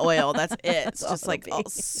coconut oil. That's it. It's just like all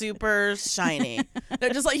super shiny.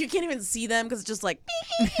 They're just like you can't even see them because it's just like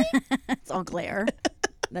it's all glare.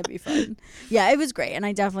 That'd be fun. Yeah, it was great, and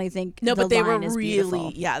I definitely think No, the but they were line is really,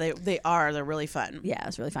 beautiful. yeah, they're really fun. Yeah, it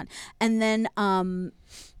was really fun. And then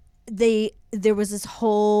there was this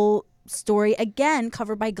whole story again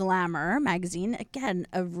covered by Glamour magazine. Again,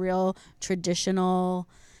 a real traditional,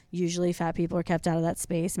 usually fat people are kept out of that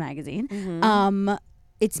space magazine.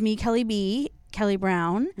 It's me, Kelly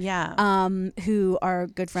Brown. Yeah. Who are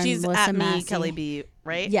good friends. She's Melissa at me, Massey. Kelly B,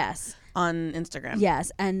 right? Yes. On Instagram.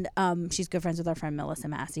 Yes, and she's good friends with our friend Melissa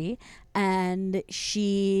Massey, and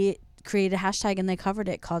she created a hashtag and they covered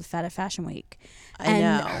it called Fat at Fashion Week. I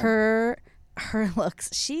know. her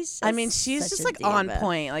looks, she's she's just a like on diva.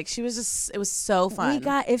 point. Like she was just, it was so fun.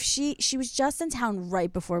 She was just in town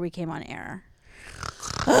right before we came on air.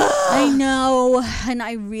 I know, and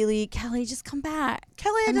I really, Kelly, just come back.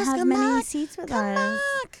 Kelly, and just have come many back. seats with Come us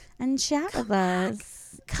back. and chat with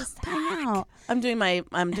us. Just hang out. I'm doing my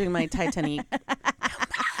Titanic. Come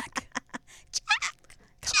back. Jack.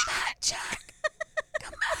 Come back, Jack.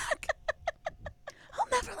 Come back. I'll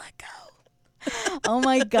never let go. Oh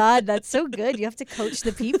my God, that's so good. You have to coach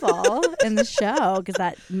the people in the show because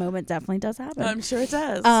that moment definitely does happen. I'm sure it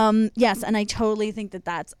does. Yes, and I totally think that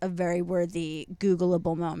that's a very worthy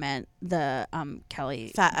Googleable moment. The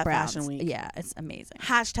Kelly Fat at Brown's. Fashion Week. Yeah, it's amazing.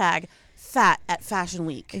 Hashtag fat at Fashion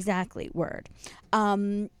Week. Exactly. Word.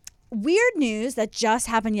 Weird news that just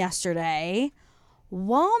happened yesterday.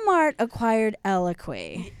 Walmart acquired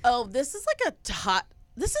Eloquy. Oh, this is like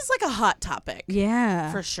a hot topic.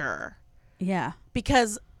 Yeah. For sure. Yeah.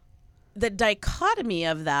 Because the dichotomy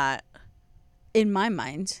of that, In my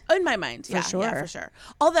mind. in my mind, yeah, for sure.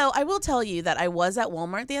 Although I will tell you that I was at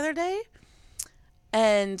Walmart the other day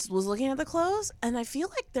and was looking at the clothes, and I feel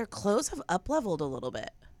like their clothes have up-leveled a little bit.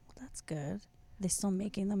 That's good. They still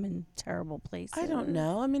making them in terrible places. I don't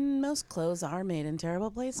know. I mean, most clothes are made in terrible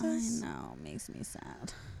places. I know. Makes me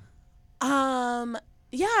sad.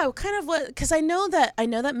 Yeah, kind of what, because I know that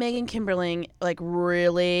Megan Kimberling like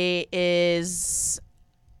really is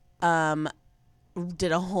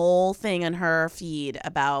did a whole thing on her feed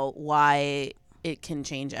about why it can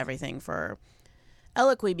change everything for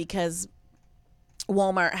Eloquy, because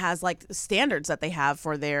Walmart has like standards that they have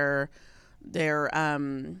for their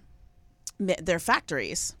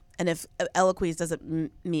factories, and if Eloquy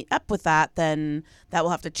doesn't meet up with that, then that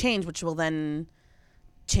will have to change, which will then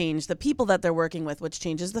change the people that they're working with, which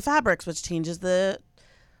changes the fabrics, which changes the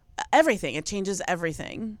everything. It changes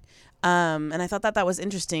everything. And I thought that was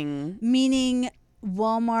interesting. Meaning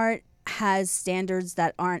Walmart has standards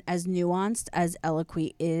that aren't as nuanced as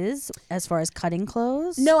Eloquy is as far as cutting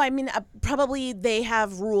clothes? No, I mean, probably they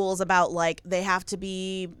have rules about like they have to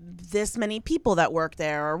be this many people that work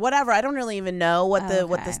there or whatever. I don't really even know what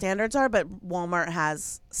the standards are, but Walmart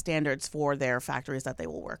has standards for their factories that they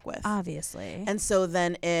will work with. Obviously. And so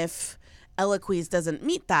then if Eloquy doesn't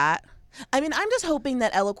meet that, I mean, I'm just hoping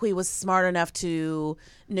that Eloquy was smart enough to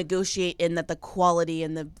negotiate in that the quality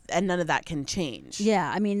and none of that can change.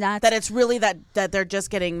 Yeah, I mean that it's really that they're just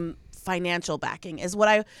getting financial backing is what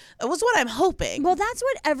I'm hoping. Well, that's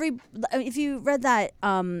what if you read that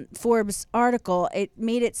Forbes article, it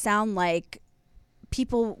made it sound like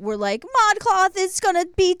people were like, ModCloth is gonna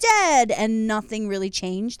be dead, and nothing really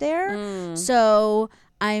changed there. So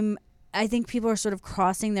I think people are sort of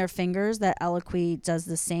crossing their fingers that Eloquy does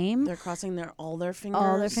the same. They're crossing all their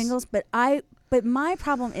fingers. But my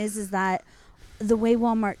problem is that the way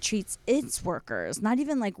Walmart treats its workers, not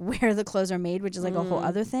even like where the clothes are made, which is like a whole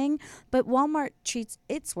other thing, but Walmart treats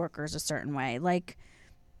its workers a certain way. Like,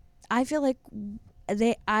 I feel like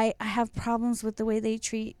I have problems with the way they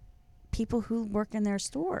treat people who work in their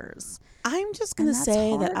stores. I'm just going to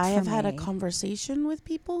say that I have had a me. conversation with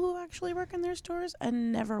people who actually work in their stores,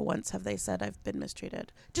 and never once have they said I've been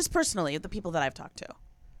mistreated. Just personally, the people that I've talked to.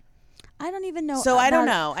 I don't even know. So I don't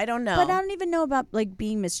know. But I don't even know about like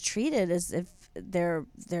being mistreated as if their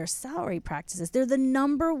salary practices. They're the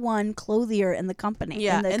number one clothier in the company.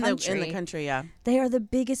 Yeah, in the country. Yeah, they are the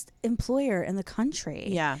biggest employer in the country.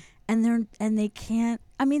 Yeah. And they can't.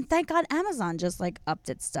 I mean, thank God Amazon just like upped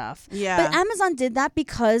its stuff. Yeah. But Amazon did that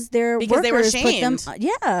because their Because they were workers put them. shamed.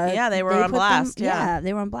 Yeah, they were on put blast. Yeah,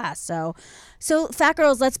 they were on blast. So fat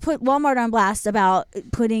girls, let's put Walmart on blast about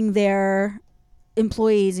putting their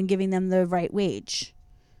employees and giving them the right wage,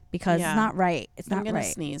 because it's not right. It's not right. I'm gonna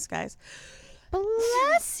sneeze, guys.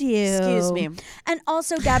 Bless you. Excuse me. And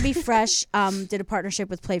also, Gabby Fresh did a partnership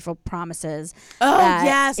with Playful Promises. Oh,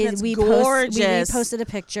 yes, it's gorgeous. We posted a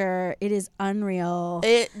picture. It is unreal.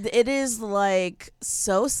 It is like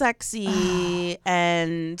so sexy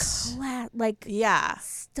and yeah,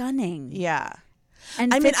 stunning. Yeah.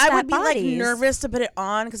 And I mean, fits I fat would be like bodies. nervous to put it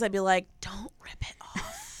on because I'd be like, don't rip it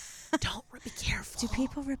off. Be careful. Do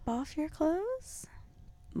people rip off your clothes?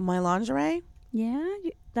 My lingerie? Yeah,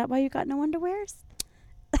 that why you got no underwears?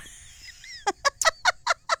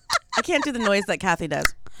 I can't do the noise that Kathy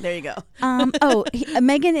does. There you go.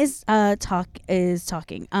 Megan is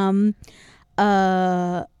talking.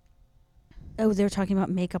 They're talking about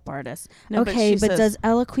makeup artists. No, okay, but but does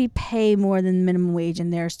Eloquii pay more than minimum wage in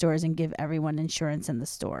their stores and give everyone insurance in the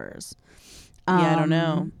stores? Yeah, I don't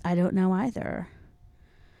know. I don't know either.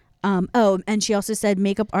 And she also said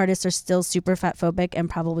makeup artists are still super fat phobic and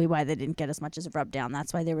probably why they didn't get as much as a rub down.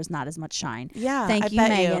 That's why there was not as much shine. Yeah, Thank you,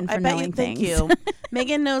 Megan, for knowing Thank things. you.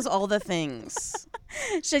 Megan knows all the things.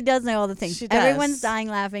 She does know all the things. She does. Everyone's dying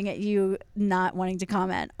laughing at you not wanting to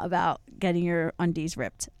comment about getting your undies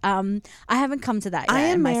ripped. I haven't come to that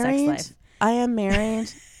yet in my sex life. I am married.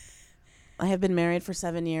 I have been married for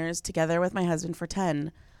 7 years, together with my husband for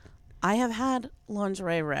 10. I have had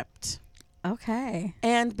lingerie ripped. Okay.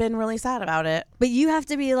 And been really sad about it. But you have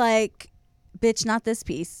to be like, bitch, not this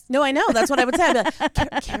piece. No, I know. That's what I would say. I'd be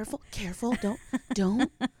like, careful.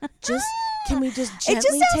 Don't. Just, can we just gently It just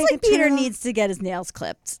sounds take like Peter off? needs to get his nails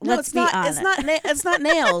clipped. No, Let's it's be not. honest. It's not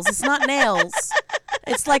nails. It's not nails.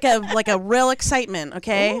 It's like a real excitement.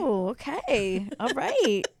 Okay. Oh, okay. All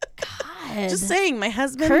right. God. Just saying, my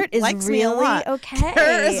husband Kurt is likes really me a lot. okay.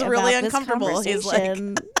 Kurt is about really this uncomfortable. He's like,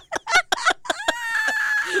 conversation.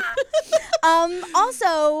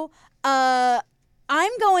 Also,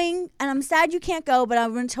 I'm going, and I'm sad you can't go, but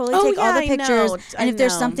I'm going to totally take all the pictures. And if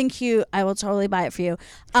there's something cute, I will totally buy it for you.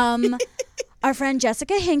 Our friend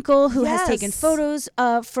Jessica Hinkle, who has taken photos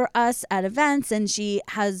for us at events, and she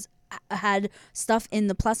has had stuff in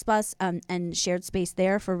the Plus Bus and shared space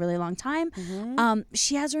there for a really long time. Mm-hmm.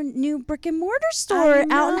 She has her new brick and mortar store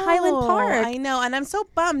out in Highland Park. I know, and I'm so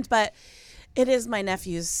bummed, but it is my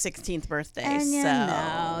nephew's 16th birthday, and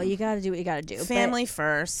so you got to do what you got to do. Family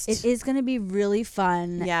first. It is going to be really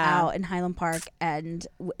fun Yeah. out in Highland Park, and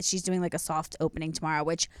she's doing like a soft opening tomorrow,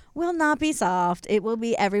 which will not be soft. It will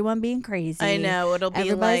be everyone being crazy. I know, it'll be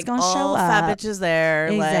Everybody's like gonna all show fat up. bitches there,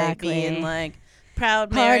 Exactly. like being like,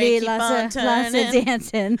 proud Mary, Party, keep lots on of turning.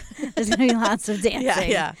 dancing. There's gonna be lots of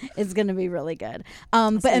dancing. Yeah. It's gonna be really good.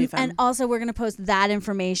 gonna But be fun. and also we're gonna post that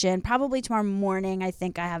information probably tomorrow morning. I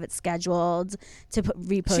think I have it scheduled to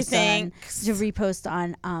repost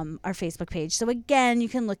on our Facebook page. So again, you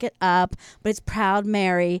can look it up. But it's Proud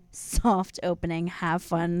Mary soft opening. Have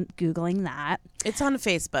fun googling that. It's on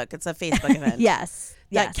Facebook. It's a Facebook event. Yes.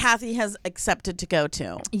 That Kathy has accepted to go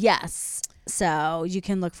to. Yes. So you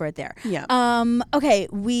can look for it there. Yeah. Okay,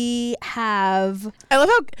 we have. I love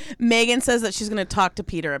how Megan says that she's going to talk to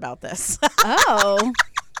Peter about this. Oh.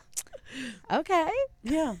 Okay.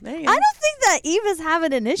 Yeah, there you go. I don't think that Eve is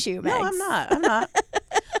having an issue, Megs. No, I'm not.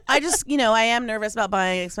 I just, I am nervous about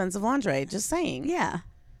buying expensive lingerie. Just saying. Yeah.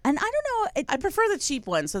 And I don't know. I prefer the cheap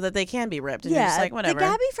ones so that they can be ripped. And you're just like, whatever. The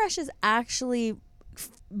Gabby Fresh is actually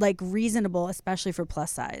like reasonable, especially for plus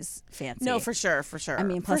size fancy. No, for sure. I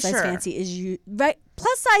mean, plus For size sure. fancy is right.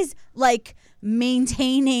 Plus size, like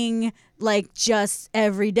maintaining, like just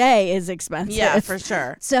every day is expensive. Yeah, for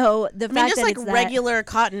sure. So the fact just that like it's that, regular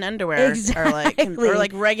cotton underwear, Exactly. or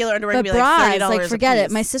like regular underwear, but could be like $30 bras, like forget a it.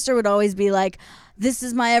 piece. My sister would always be like, "This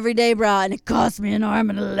is my everyday bra, and it costs me an arm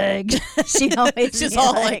and a leg." She'd always She's be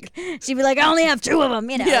all she'd be like, "I only have 2 of them."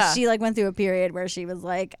 Yeah. She like went through a period where she was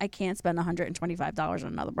like, "I can't spend $125 on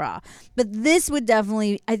another bra." But this would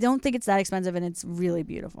definitely. I don't think it's that expensive, and it's really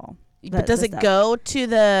beautiful. But does it go to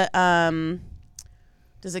the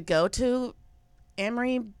Does it go to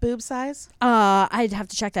Amory boob size? I'd have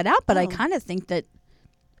to check that out, but I kind of think that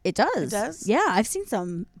it does. It does? Yeah, I've seen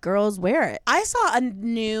some girls wear it. I saw a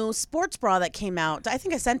new sports bra that came out. I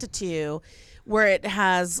think I sent it to you, where it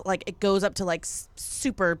has like it goes up to like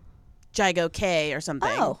super Jigo K or something.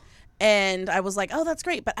 Oh. And I was like, oh, that's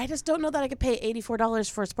great. But I just don't know that I could pay $84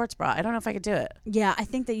 for a sports bra. I don't know if I could do it. Yeah, I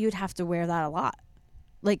think that you'd have to wear that a lot.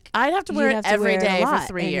 Like I'd have to wear it every day for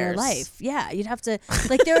 3 in years. your life. Yeah, you'd have to.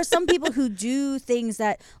 Like there are some people who do things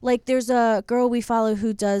that, like there's a girl we follow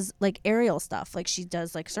who does like aerial stuff. Like she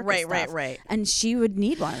does like circus stuff. Right. And she would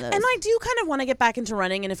need one of those. And I do kind of want to get back into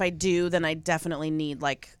running. And if I do, then I definitely need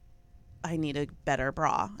I need a better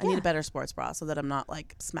bra. I need a better sports bra so that I'm not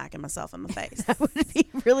like smacking myself in the face. that would be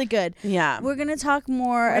really good. Yeah. We're gonna talk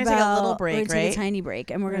more We're about. gonna take a little break, we're gonna take right? a tiny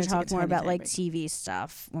break, and we're gonna gonna take talk a more tiny, about tiny like break. TV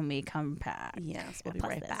stuff when we come back. Yes, we'll be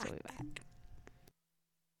Plus right this, back. we'll be back.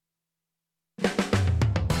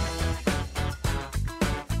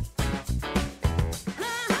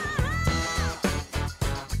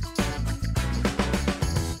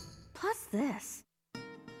 Plus this.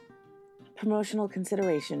 Promotional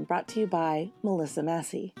consideration brought to you by Melissa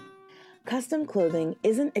Massey. Custom clothing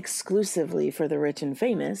isn't exclusively for the rich and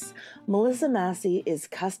famous. Melissa Massey is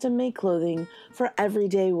custom-made clothing for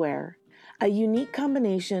everyday wear. A unique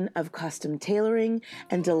combination of custom tailoring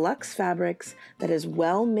and deluxe fabrics that is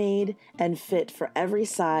well made and fit for every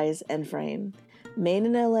size and frame. Made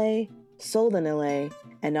in LA, sold in LA,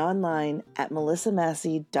 and online at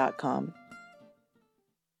melissamassey.com.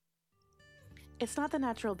 It's not the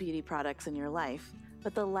natural beauty products in your life,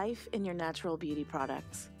 but the life in your natural beauty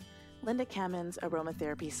products. Linda Kammen's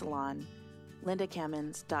Aromatherapy Salon,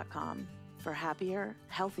 lindakamens.com, for happier,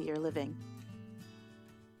 healthier living.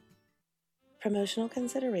 Promotional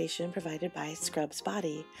consideration provided by Scrubs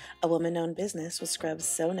Body, a woman-owned business with scrubs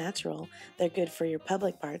so natural they're good for your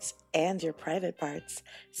public parts and your private parts.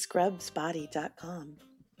 Scrubsbody.com.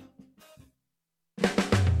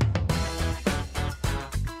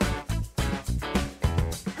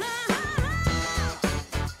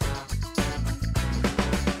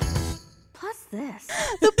 Plus this.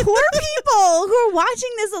 The poor people who are watching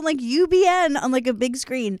this on like UBN on like a big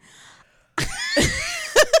screen.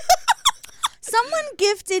 Someone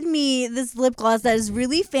gifted me this lip gloss that is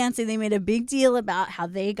really fancy. They made a big deal about how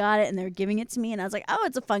they got it and they were giving it to me. And I was like, oh,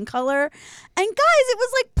 it's a fun color. And guys, it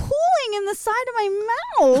was like pooling in the side of my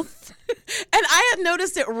mouth. And I had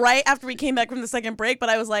noticed it right after we came back from the second break, but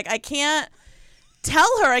I was like, I can't tell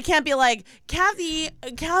her. I can't be like, Kathy.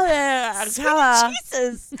 Jesus.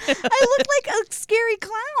 I looked like a scary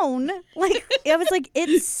clown. Like, I was like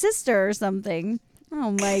its sister or something.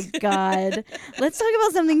 Oh my God. Let's talk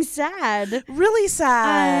about something sad. Really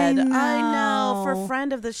sad. I know. For know.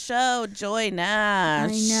 friend of the show, Joy Nash.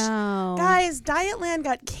 I know. Guys, Dietland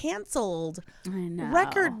got canceled. I know.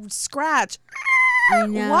 Record scratch. I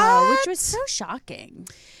know. What? Which was so shocking.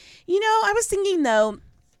 You know, I was thinking though,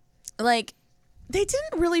 like, they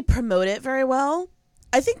didn't really promote it very well.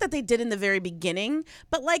 I think that they did in the very beginning,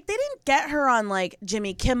 but like they didn't get her on like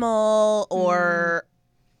Jimmy Kimmel or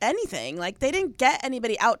anything. Like they didn't get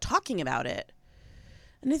anybody out talking about it.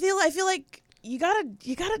 And I feel like you gotta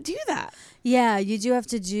do that. Yeah, you do have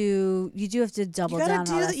to double You gotta down on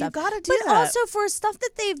do all that that. stuff. You gotta do but that. also for stuff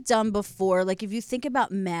that they've done before, like if you think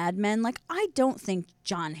about Mad Men, like I don't think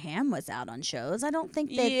John Hamm was out on shows. I don't think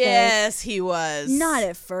that Yes, he was. not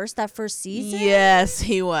at first, that first season. Yes,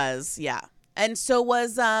 he was. Yeah. And so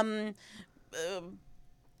was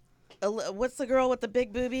what's the girl with the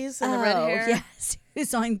big boobies and the red hair? Yes.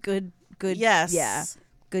 Who's on good Yes. yeah.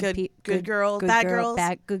 Good girls, bad girls.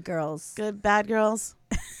 Good girls. Good bad girls.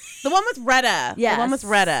 The one with Retta. Yes. The one with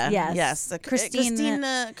Retta. Yes. Yes. Christine.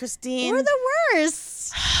 We're the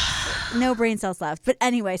worst. No brain cells left. But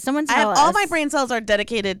anyway, someone I tell have us. all my brain cells are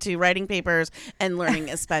dedicated to writing papers and learning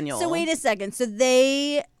Espanol. So wait a second.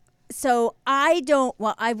 I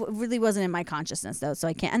really wasn't in my consciousness though, so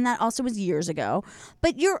I can't. And that also was years ago.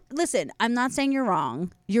 But listen, I'm not saying you're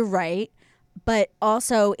wrong. You're right. But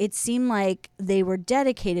also it seemed like they were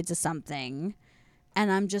dedicated to something.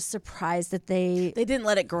 And I'm just surprised that they didn't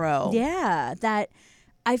let it grow. Yeah. That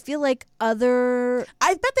I feel like I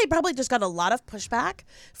bet they probably just got a lot of pushback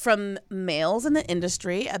from males in the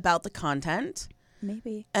industry about the content.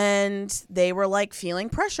 Maybe. And they were like feeling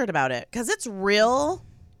pressured about it because it's real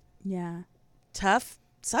tough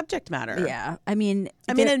subject matter. Yeah. I mean,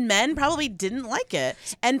 and men probably didn't like it.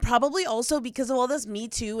 And probably also because of all this Me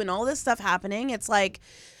Too and all this stuff happening, it's like,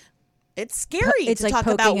 it's scary to talk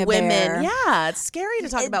about women. Bear. Yeah, it's scary to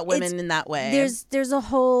talk about women in that way. There's a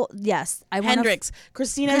whole, yes.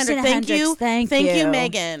 Christina Hendricks. Thank you,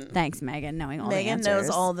 Megan. Thanks, Megan, knowing all the Megan answers. knows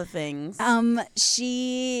all the things.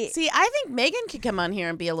 See, I think Megan could come on here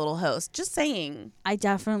and be a little host. Just saying. I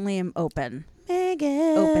definitely am open.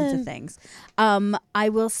 Megan. Open to things. I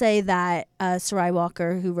will say that Sarai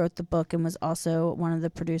Walker, who wrote the book and was also one of the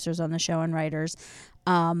producers on the show and writers,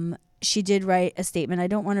 she did write a statement. I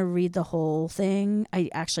don't want to read the whole thing. I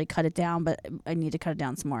actually cut it down, but I need to cut it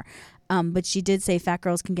down some more. But she did say fat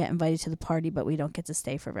girls can get invited to the party, but we don't get to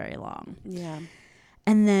stay for very long. Yeah.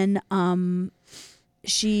 And then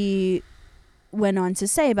she went on to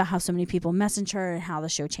say about how so many people messaged her and how the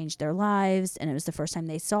show changed their lives. And it was the first time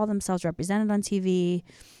they saw themselves represented on TV.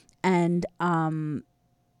 And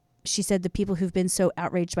she said the people who've been so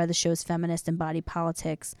outraged by the show's feminist and body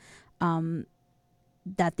politics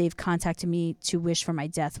that they've contacted me to wish for my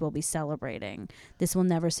death will be celebrating. This will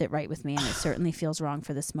never sit right with me, and it certainly feels wrong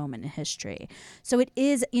for this moment in history. So it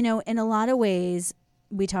is, in a lot of ways,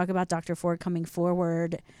 we talk about Dr. Ford coming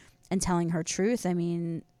forward and telling her truth. I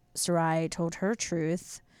mean, Sarai told her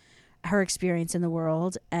truth, her experience in the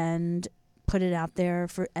world, and put it out there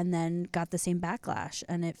and then got the same backlash.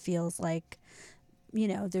 And it feels like,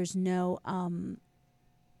 there's no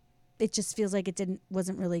it just feels like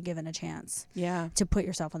wasn't really given a chance Yeah. to put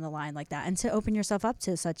yourself on the line like that and to open yourself up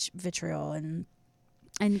to such vitriol and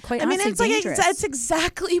quite I mean, honestly it's like dangerous. it's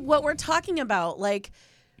exactly what we're talking about. Like,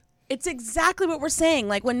 it's exactly what we're saying.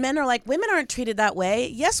 Like, when men are like, women aren't treated that way.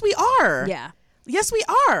 Yes, we are. Yeah, Yes, we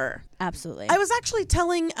are. absolutely. I was actually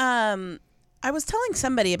telling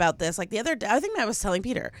somebody about this like the other day. I think I was telling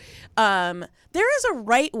Peter. There is a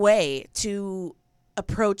right way to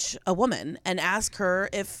approach a woman and ask her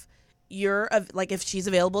if if she's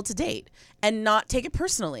available to date and not take it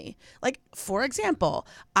personally. Like, for example,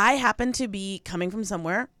 I happened to be coming from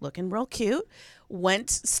somewhere looking real cute,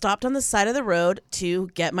 stopped on the side of the road to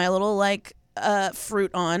get my little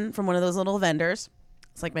fruit on from one of those little vendors.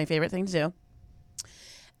 It's like my favorite thing to do.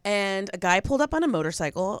 And a guy pulled up on a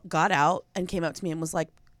motorcycle, got out, and came up to me and was like,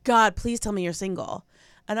 God, please tell me you're single.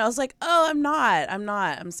 And I was like, oh, I'm not.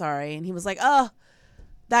 I'm sorry. And he was like, oh,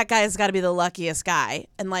 that guy's got to be the luckiest guy.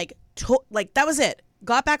 And that was it.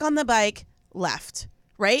 Got back on the bike, left.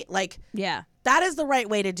 Right? Like, yeah. that is the right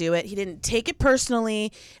way to do it. He didn't take it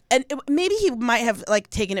personally. And maybe he might have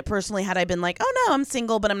taken it personally had I been like, oh, no, I'm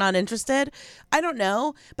single, but I'm not interested. I don't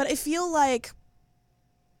know. But I feel like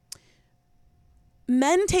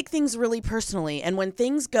men take things really personally, and when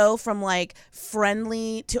things go from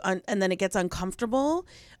friendly to and then it gets uncomfortable,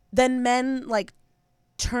 then men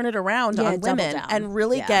turn it around on double women down. and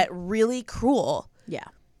really Yeah. get really cruel. Yeah.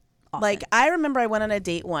 I remember I went on a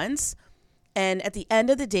date once, and at the end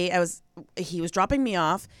of the date he was dropping me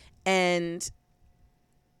off, and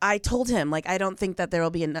I told him I don't think that there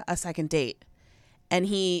will be a second date, and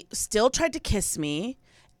he still tried to kiss me.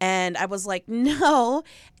 And I was like, no.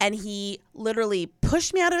 And he literally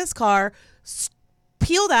pushed me out of his car,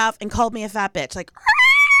 peeled off, and called me a fat bitch.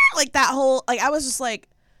 That whole, I was just like,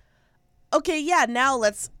 okay, yeah, now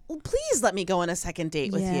please let me go on a second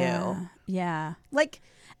date with you. Yeah. Like,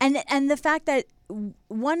 And the fact that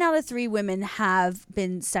 1 out of 3 women have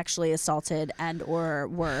been sexually assaulted and or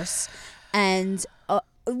worse, and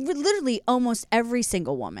literally almost every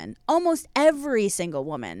single woman,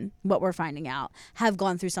 what we're finding out, have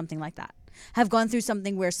gone through something like that. Have gone through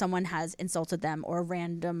something where someone has insulted them or a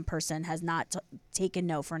random person has not taken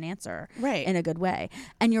no for an answer Right. in a good way.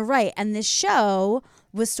 And you're right. And this show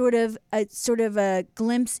was sort of a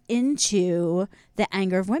glimpse into the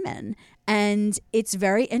anger of women. And it's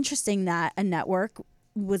very interesting that a network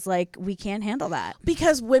was like, we can't handle that.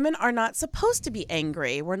 because women are not supposed to be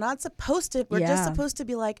angry. We're not supposed to. We're just Yeah. supposed to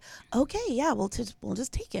be like, okay, yeah, we'll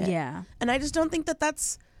just take it. Yeah. And I just don't think that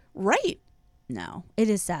that's right. No, it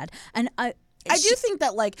is sad. And I do think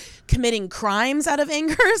that committing crimes out of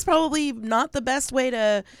anger is probably not the best way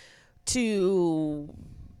to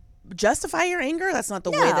justify your anger. That's not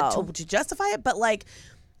the way to justify it. But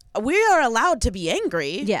we are allowed to be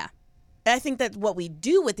angry. Yeah. I think that what we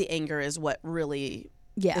do with the anger is what really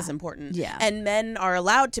is important. Yeah. And men are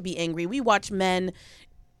allowed to be angry. We watch men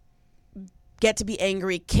get to be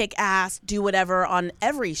angry, kick ass, do whatever on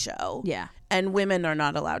every show. Yeah. And women are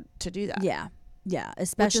not allowed to do that. Yeah. Yeah,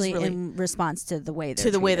 especially really- in response to the way they're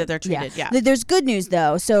To the way treated. that they're treated, yeah. There's good news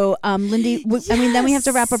though. So, Lindy, I mean, then we have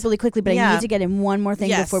to wrap up really quickly, but I Yeah. need to get in one more thing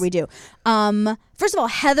Yes. before we do. First of all,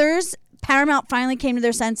 Heathers. Paramount finally came to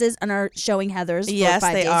their senses and are showing Heathers for Yes,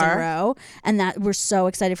 5 they days in are. a row, and that we're so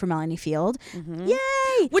excited for Melanie Field.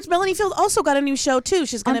 Yay! Which Melanie Field also got a new show too.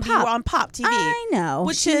 She's going to be Pop. on Pop TV. I know,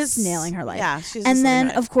 Which she's is nailing her life. Yeah, she's just and then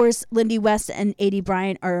living her life. of course Lindy West and Adie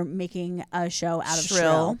Bryant are making a show out of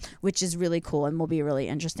Shrill, which is really cool and will be really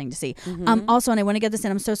interesting to see. Also, and I want to get this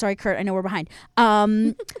in. I'm so sorry, Kurt. I know we're behind.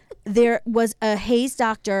 There was a Hayes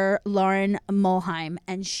doctor, Lauren Mulheim,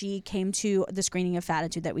 and she came to the screening of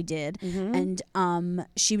Fatitude that we did, and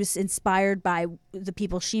she was inspired by the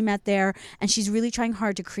people she met there, and she's really trying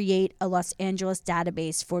hard to create a Los Angeles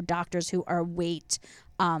database for doctors who are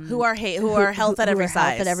who are health at every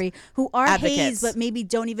size. Who are Advocates. Hayes, but maybe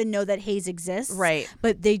don't even know that Hayes exists. Right.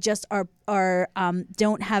 But they just are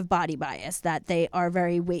don't have body bias, that they are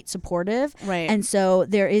very weight supportive. Right. And so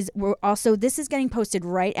this is getting posted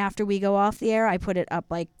right after we go off the air. I put it up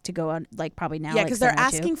to go on probably now. Yeah, because they're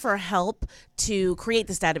asking for help to create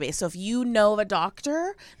this database. So if you know of a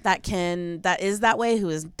doctor that is that way,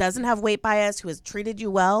 doesn't have weight bias, who has treated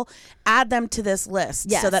you well, add them to this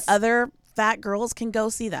list so that other fat girls can go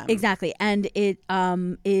see them. Exactly. And it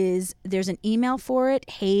there's an email for it,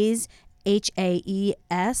 Hayes,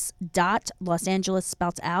 HAES Los Angeles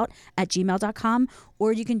spelt out @gmail.com,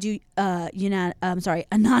 or you can do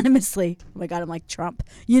anonymously. Oh my God, I'm like Trump.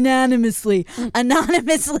 Anonymously.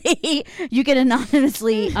 You can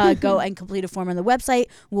anonymously go and complete a form on the website.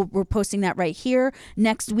 We're posting that right here.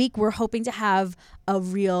 Next week, we're hoping to have a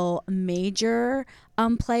real major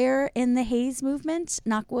player in the Haze movement.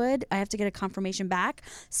 Knock wood. I have to get a confirmation back.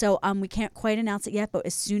 So we can't quite announce it yet, but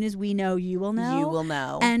as soon as we know, you will know. You will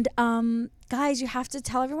know. And guys, you have to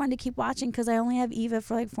tell everyone to keep watching because I only have Eva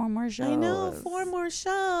for like 4 more shows. I know, 4 more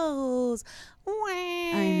shows.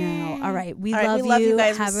 I know. All right. We All right, love we love you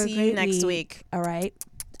guys. Have We'll a see great you next week. All right.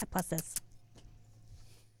 Plus this.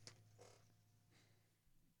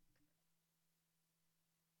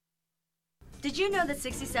 Did you know that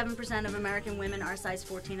 67% of American women are size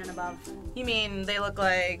 14 and above? You mean they look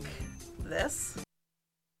like this?